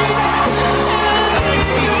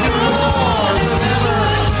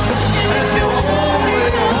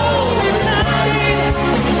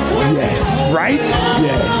 Yes. Right?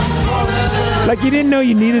 Yes. Like you didn't know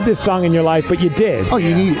you needed this song in your life, but you did. Oh,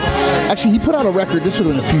 you need it. Actually, he put out a record. This would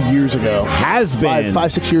have been a few years ago. Has been.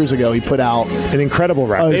 5-6 years ago, he put out An incredible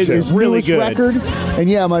record. his really newest good. record. And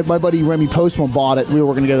yeah, my buddy Remy Postma bought it. We were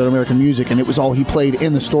working together at American Music, and it was all he played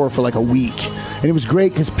in the store for like a week. And it was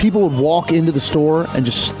great because people would walk into the store and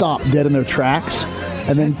just stop dead in their tracks.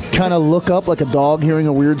 And then kind of look up like a dog hearing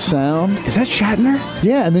a weird sound. Is that Shatner?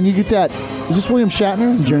 Yeah, and then you get that, is this William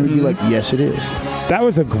Shatner? And Jeremy would be like, yes, it is. That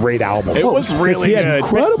was a great album. It was really He had good.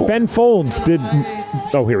 Incredible. Ben Folds did.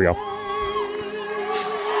 Oh, here we go.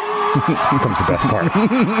 Here comes the best part.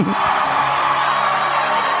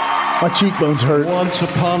 My cheekbones hurt. Once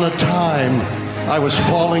upon a time, I was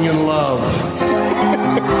falling in love.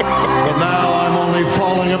 But now I'm only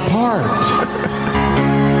falling apart.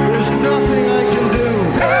 There's nothing I can do.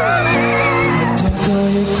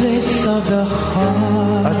 Total eclipse of the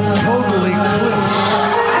heart. A total eclipse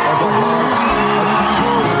of the heart. A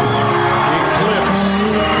total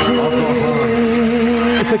eclipse of the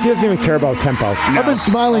heart. It's like he doesn't even care about tempo. I've been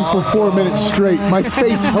smiling for 4 minutes straight. My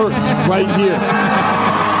face hurts right here.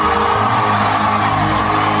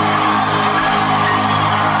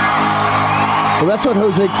 Well, that's what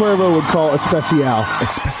Jose Cuervo would call especial.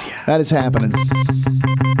 Especial. That is happening.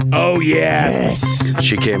 Oh, yeah. Yes.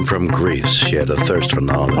 She came from Greece. She had a thirst for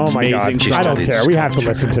knowledge. Oh, my God. Amazing I don't studied care. We have to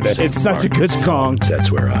sculpture listen to this. and It's such a good song.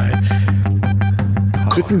 That's where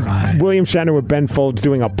This is William Shatner with Ben Folds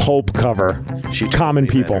doing a Pulp cover. She told Common me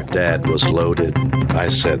that People. her dad was loaded. I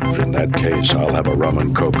said, in that case, I'll have a rum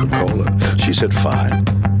and Coca-Cola. She said, fine.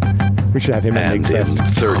 We should have him at And in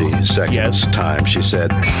MigsFest. 30 seconds Yes. time, she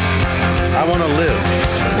said, I want to live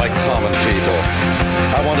like common people.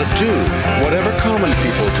 I want to do whatever common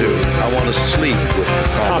people do. I want to sleep with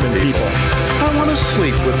common people. I want to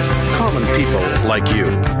sleep with common people like you.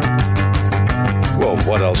 Well,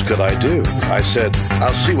 what else could I do? I said,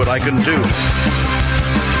 I'll see what I can do.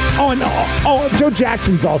 Oh, and Joe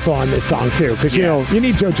Jackson's also on this song, too, because, you know, you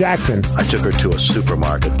need Joe Jackson. I took her to a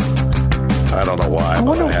supermarket. I don't know why. I but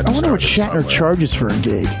wonder had to what start Shatner somewhere. charges for a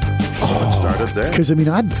gig. So it started there. Because, I mean,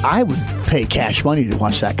 I would pay cash money to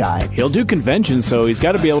watch that guy. He'll do conventions, so he's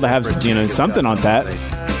got to be able to have something on that.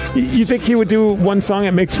 You think he would do one song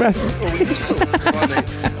at MigsFest?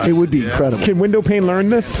 It would be incredible. Can Windowpane learn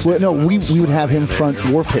this? Well, no, we would have him front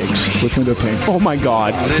War Pigs with Windowpane. Oh my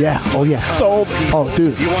God. Yeah. Oh, yeah. Sold. Oh,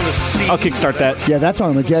 dude. You want to see? I'll kickstart that. Yeah, that's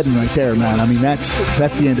Armageddon right there, man. I mean, that's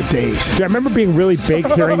the end of days. I remember being really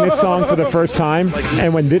baked hearing this song for the first time,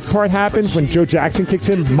 and when this part happens, when Joe Jackson kicks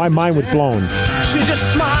in, my mind was blown. She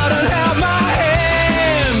just smiled and held my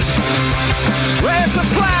hand. Went to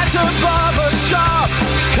flat above a shop.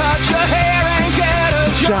 Cut your hair and get a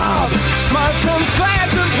job. Smoke some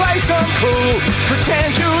fags and play some pool.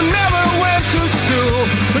 Pretend you never went to school,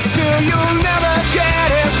 but still you'll never get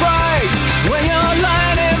it right. When you're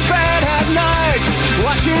lying in bed at night,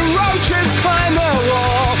 watching roaches climb the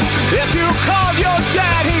wall. If you called your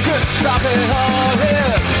dad, he could stop it all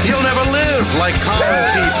here. You'll never live like common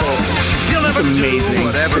people. You'll never amazing. do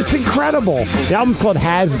whatever. It's incredible. The album's called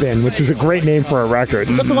Has Been, which is a great name for a record.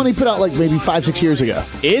 Is that the one he put out like maybe 5-6 years ago?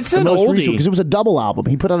 It's an oldie. Because it was a double album.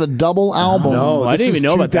 He put out a double album. No, I didn't even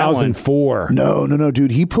know about that one. 2004. No,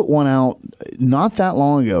 dude. He put one out not that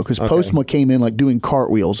long ago because Postma came in like doing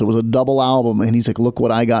cartwheels. It was a double album, and he's like, "Look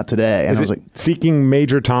what I got today." And I was like, Seeking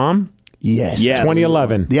Major Tom? "Yes, Yes.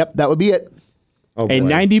 2011. Yep, that would be it." Oh, a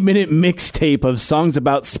 90-minute mixtape of songs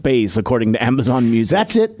about space, according to Amazon Music.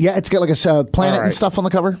 That's it. Yeah, it's got like a planet All right. and stuff on the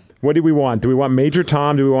cover. What do we want? Do we want Major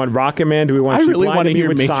Tom? Do we want Rocket Man? Do we want I She really want to Blinded Me hear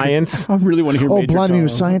with Major, Science? I really want to hear Oh, Major Blind Me Tom.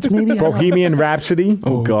 with Science, maybe? Bohemian Rhapsody?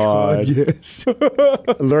 Oh, God. yes.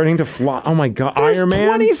 Learning to Fly. Oh, my God. There's Iron Man?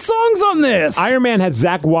 20 songs on this. Iron Man has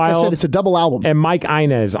Zach Like I said, Wilde it's a double album. and Mike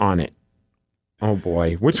Inez on it. Oh,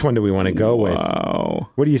 boy. Which one do we want to go with? Wow.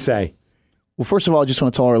 What do you say? Well, first of all, I just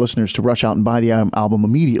want to tell our listeners to rush out and buy the album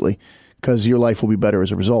immediately because your life will be better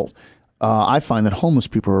as a result. I find that homeless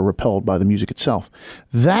people are repelled by the music itself.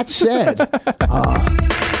 That said,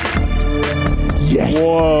 yes.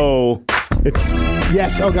 Whoa. It's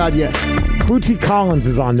Yes. Oh, God, yes. Bootsy Collins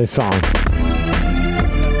is on this song.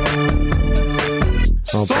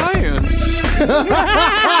 Science.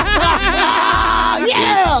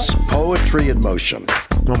 It's poetry in motion.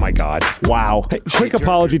 Oh, my God. Wow. Quick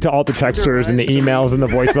apology to all the textures and the emails and the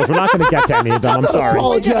voicemails. We're not going to get to any of them. I'm sorry.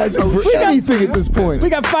 Apologizing for anything at this point. We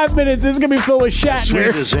got 5 minutes. This is going to be filled with Sweet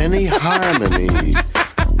Shatner. as any harmony.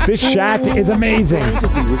 This Shat is amazing.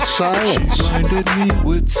 With science. Blinded me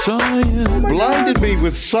with science. Blinded me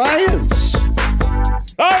with science.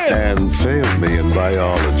 And failed me in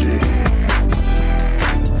biology.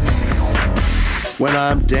 When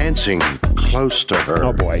I'm dancing close to her.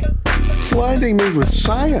 Oh, boy. Blinding me with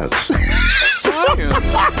science.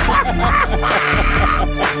 Science.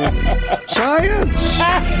 Science.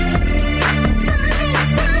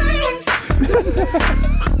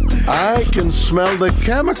 I can smell the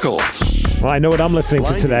chemicals. Well, I know what I'm listening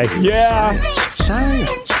to today. Yeah.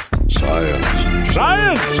 Science. Science.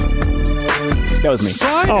 Science. That was me.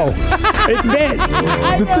 Oh, it did.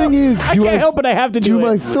 The thing is, I can't help it. I have to do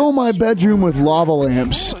I it. fill my bedroom with lava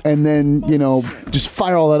lamps and then, just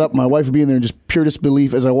fire all that up? My wife would be in there in just pure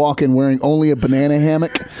disbelief as I walk in wearing only a banana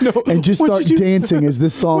hammock and just start dancing as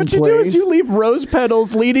this song What you plays. do is you leave rose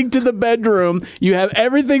petals leading to the bedroom. You have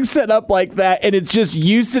everything set up like that, and it's just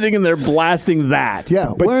you sitting in there blasting that.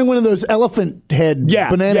 Yeah, wearing one of those elephant head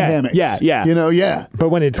banana hammocks. Yeah. Yeah. But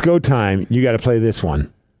when it's go time, you got to play this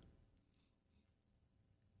one.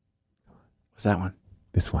 What's that one?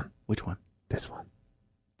 This one. Which one? This one.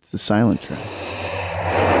 It's the silent track.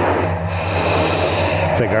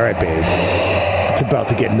 It's like, all right, babe. It's about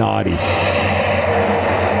to get naughty.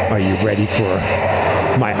 Are you ready for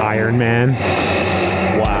my Iron Man?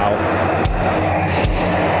 Wow.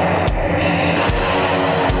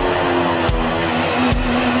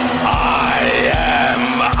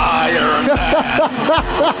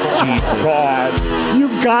 Jesus. God.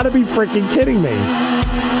 You've got to be freaking kidding me.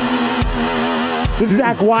 This is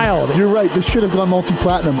Zach Wilde. You're right. This should have gone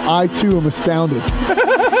multi-platinum. I, too, am astounded.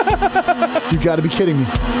 You got to be kidding me.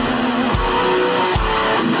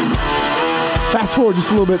 Fast forward just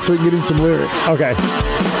a little bit so we can get in some lyrics. Okay.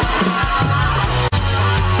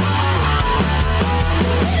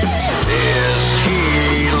 Is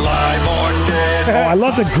he alive or dead? Oh, I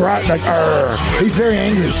love the grunt. Like, He's very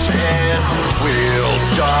angry.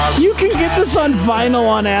 You can get this on vinyl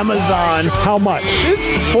on Amazon. How much? It's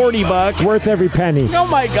 $40. Worth every penny. Oh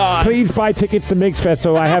my God. Please buy tickets to MigsFest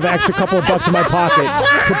so I have an extra couple of bucks in my pocket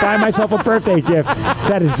to buy myself a birthday gift.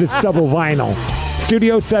 That is just double vinyl.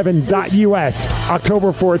 Studio7.us,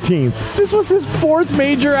 October 14th. This was his fourth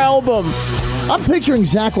major album. I'm picturing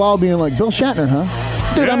Zach Wilde being like, Bill Shatner, huh?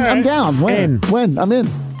 Dude, I'm down. When? I'm in.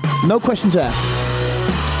 No questions asked.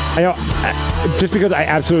 I know, just because I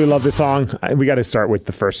absolutely love this song, we got to start with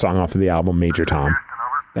the first song off of the album, Major Tom.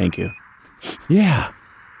 Thank you. Yeah.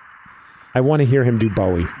 I want to hear him do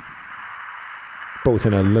Bowie. Both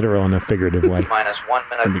in a literal and a figurative way. Minus 1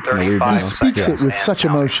 minute 35 He speaks it with such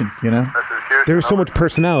emotion, you know? There's so much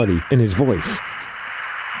personality in his voice.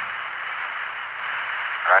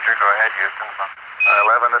 Roger, go ahead, Houston.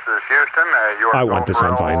 11, this is Houston. You are I want this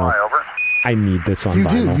on vinyl. over. I need this on You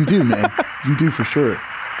vinyl. do, man. You do for sure.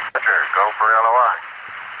 Roger, go for LOI.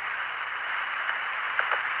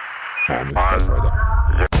 All right, I'm gonna start further.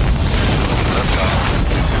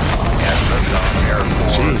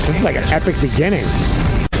 Jeez, this is like an epic beginning.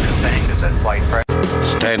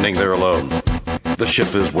 Standing there alone. The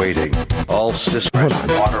ship is waiting. All systems.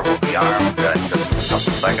 Water will be armed just a couple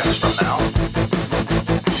seconds from now.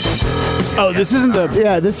 Oh, this isn't the...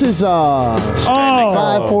 Yeah, this is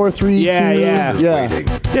 5, 4, 3, 2. Yeah. Yeah,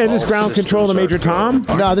 this ground control to Major Tom.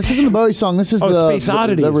 No, this isn't the Bowie song. This is the Space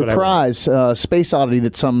Oddity the is what I reprise, Space Oddity.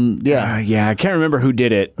 That yeah, I can't remember who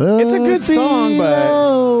did it. It's a good song,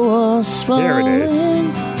 but... There it is.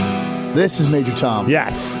 This is Major Tom.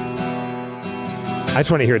 Yes. I just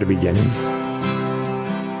want to hear the beginning.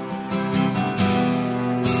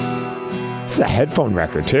 It's a headphone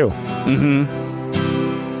record, too. Mm-hmm.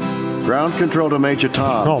 Ground control to Major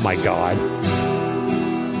Tom. Oh, my God.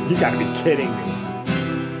 You got to be kidding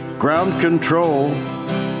me. Ground control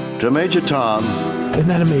to Major Tom. Isn't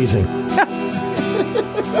that amazing?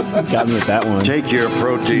 Got me with that one. Take your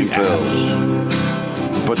protein pills.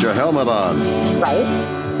 Put your helmet on.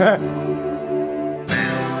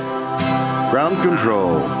 Ground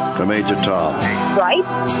control to Major Tom. Right?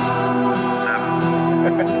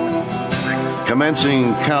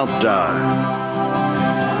 Commencing countdown.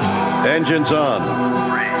 Engines on.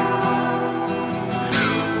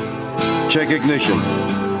 Check ignition.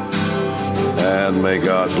 And may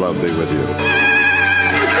God's love be with you.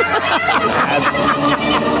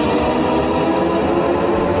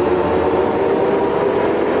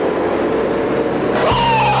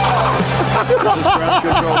 This is ground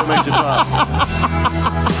control to Major Tom.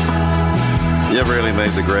 You've really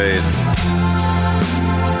made the grade.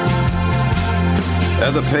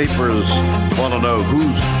 And the papers want to know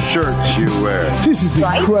whose shirts you wear. This is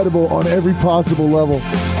incredible on every possible level.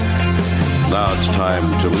 Now it's time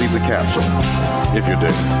to leave the capsule, if you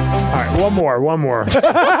did. All right, one more. You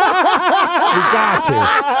got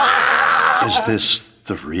to. Is this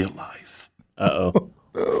the real life? Uh-oh.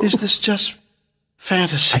 Is this just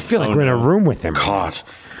fantasy? I feel like we're in a room with him. Caught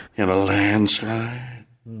in a landslide.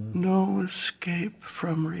 No escape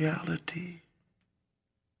from reality.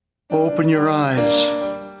 Open your eyes.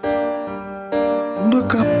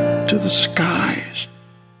 Look up to the skies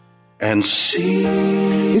and see.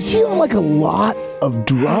 Is he on like a lot of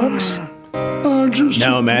drugs?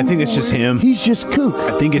 No, man, I think it's just him. He's just kook.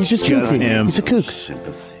 I think it's just kooky. him. He's a kook.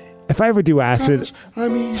 If I ever do acid,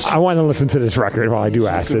 I want to listen to this record while I do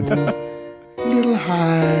acid. Little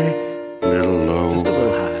high, little low. Just a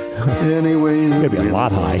little high. Anyway, Maybe a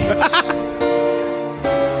lot high.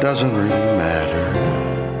 Doesn't really matter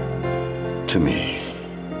to me.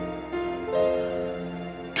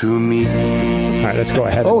 To me. All right, let's go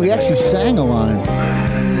ahead. Oh, he actually sang a line.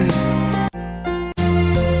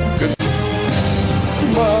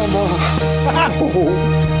 Mama.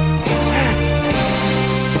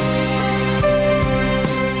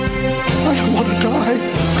 I don't want to die.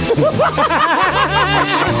 I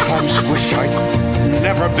sometimes wish I'd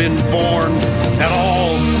never been born at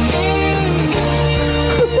all.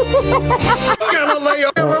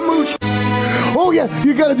 Galileo Ramouche. Oh, yeah,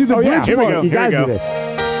 you got to do the bridge Here we part. go. You got to do this.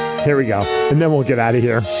 Here we go. And then we'll get out of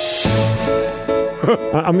here.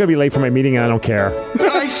 I'm going to be late for my meeting, and I don't care.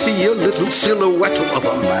 I see a little silhouette of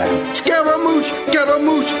a man. Scaramouche,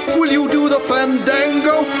 Scaramouche, will you do the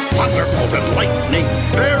fandango? Thunderbolt and lightning,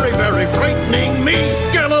 very, very frightening me.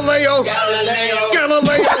 Galileo, Galileo,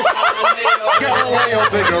 Galileo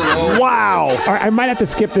Figaro. Wow. All right, I might have to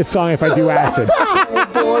skip this song if I do acid. Oh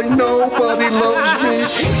boy, nobody loves me.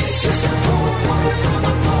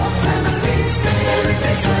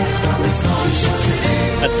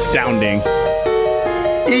 Astounding.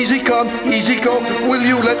 Easy come, easy go. Will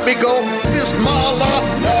you let me go? Miss Marla.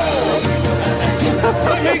 No.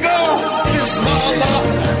 Let me go. Miss Marla.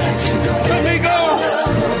 Let me go.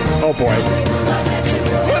 Oh, boy.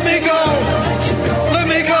 Let me go. Let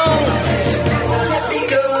me go.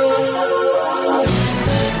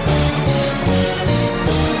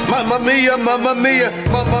 Mamma mia, mamma mia,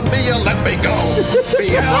 mamma mia, let me go.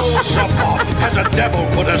 Beelzebub has a devil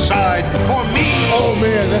put aside for me. Oh,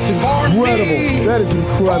 man, that's incredible. That is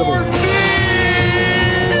incredible.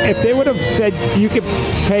 If they would have said you could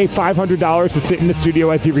pay $500 to sit in the studio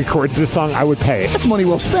as he records this song, I would pay it. That's money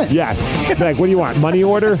well spent. Yes. Like, what do you want? Money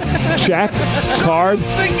order? Check? Card?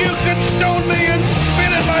 Think you could stone me and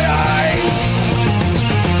spit in my eye?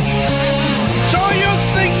 So you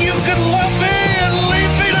think you could love me and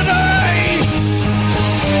leave me to die?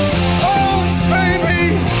 Oh,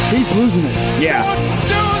 baby! He's losing it. Yeah. Don't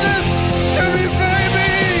do this to me,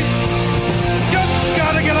 baby! Just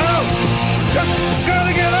gotta get out! Just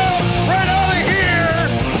gotta get out! Right out of here!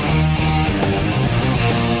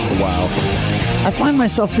 Wow. I find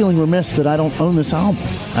myself feeling remiss that I don't own this album.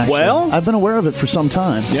 Actually. Well? I've been aware of it for some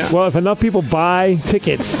time. Yeah. Well, if enough people buy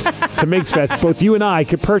tickets to MigsFest, both you and I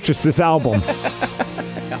could purchase this album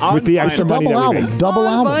with the extra money Double that we album. make. Double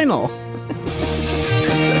on album. vinyl.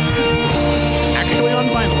 Actually on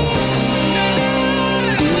vinyl.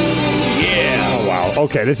 Yeah. Oh, wow.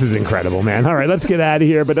 Okay, this is incredible, man. All right, let's get out of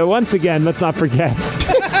here. But once again, let's not forget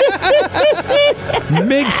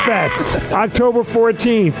MigsFest, October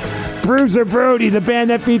 14th. Bruiser Brody, the band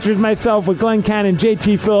that features myself with Glenn Cannon,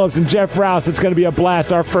 JT Phillips, and Jeff Rouse. It's going to be a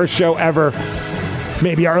blast. Our first show ever.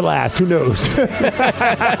 Maybe our last. Who knows?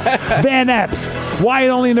 Van Epps, Wyatt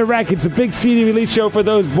Only in the Wreck. It's a big CD release show for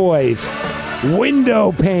those boys.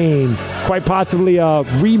 Window Pane, quite possibly a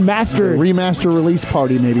remastered remaster release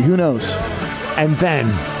party, maybe. Who knows? And then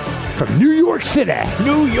from New York City,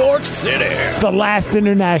 the Last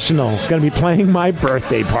International, going to be playing my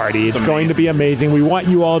birthday party. It's going to be amazing. We want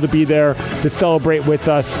you all to be there to celebrate with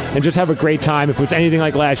us and just have a great time. If it's anything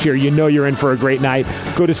like last year, you know you're in for a great night.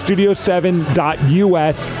 Go to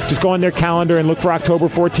studio7.us. Just go on their calendar and look for October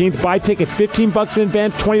 14th. Buy tickets, $15 in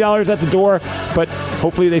advance, $20 at the door. But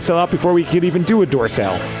hopefully they sell out before we could even do a door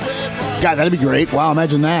sale. God, that'd be great. Wow,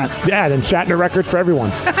 imagine that. Yeah, then Shatner Records for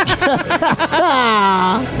everyone.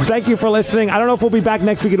 Thank you for listening. I don't know if we'll be back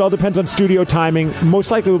next week. It all depends on studio timing.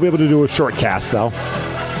 Most likely we'll be able to do a short cast, though.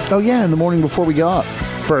 Oh, yeah, in the morning before we go up.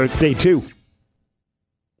 For day 2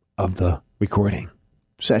 of the recording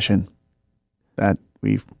session that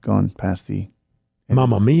we've gone past the...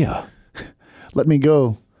 Mamma mia. Let me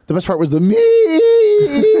go. The best part was the me.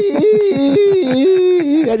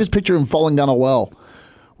 I just picture him falling down a well.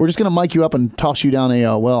 We're just going to mic you up and toss you down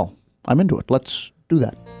a well. I'm into it. Let's do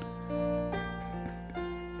that.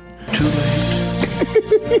 Too late.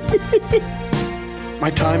 My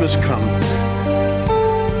time has come.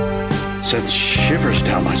 Sent shivers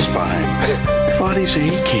down my spine. Body's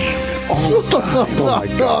aching all the time. Oh, my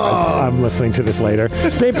God. I'm listening to this later.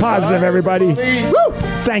 Stay positive, everybody. Woo!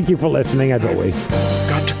 Thank you for listening, as always.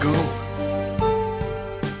 Got to go.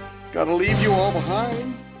 Got to leave you all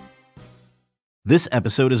behind. This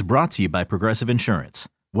episode is brought to you by Progressive Insurance.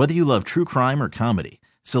 Whether you love true crime or comedy,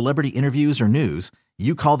 celebrity interviews or news,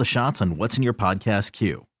 you call the shots on what's in your podcast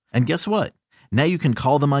queue. And guess what? Now you can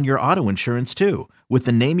call them on your auto insurance too with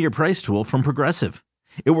the Name Your Price tool from Progressive.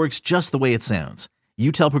 It works just the way it sounds.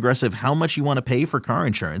 You tell Progressive how much you want to pay for car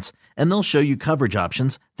insurance, and they'll show you coverage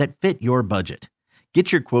options that fit your budget.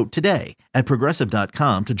 Get your quote today at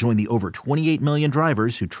Progressive.com to join the over 28 million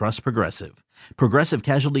drivers who trust Progressive. Progressive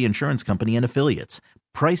Casualty Insurance Company and Affiliates.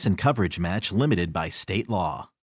 Price and coverage match limited by state law.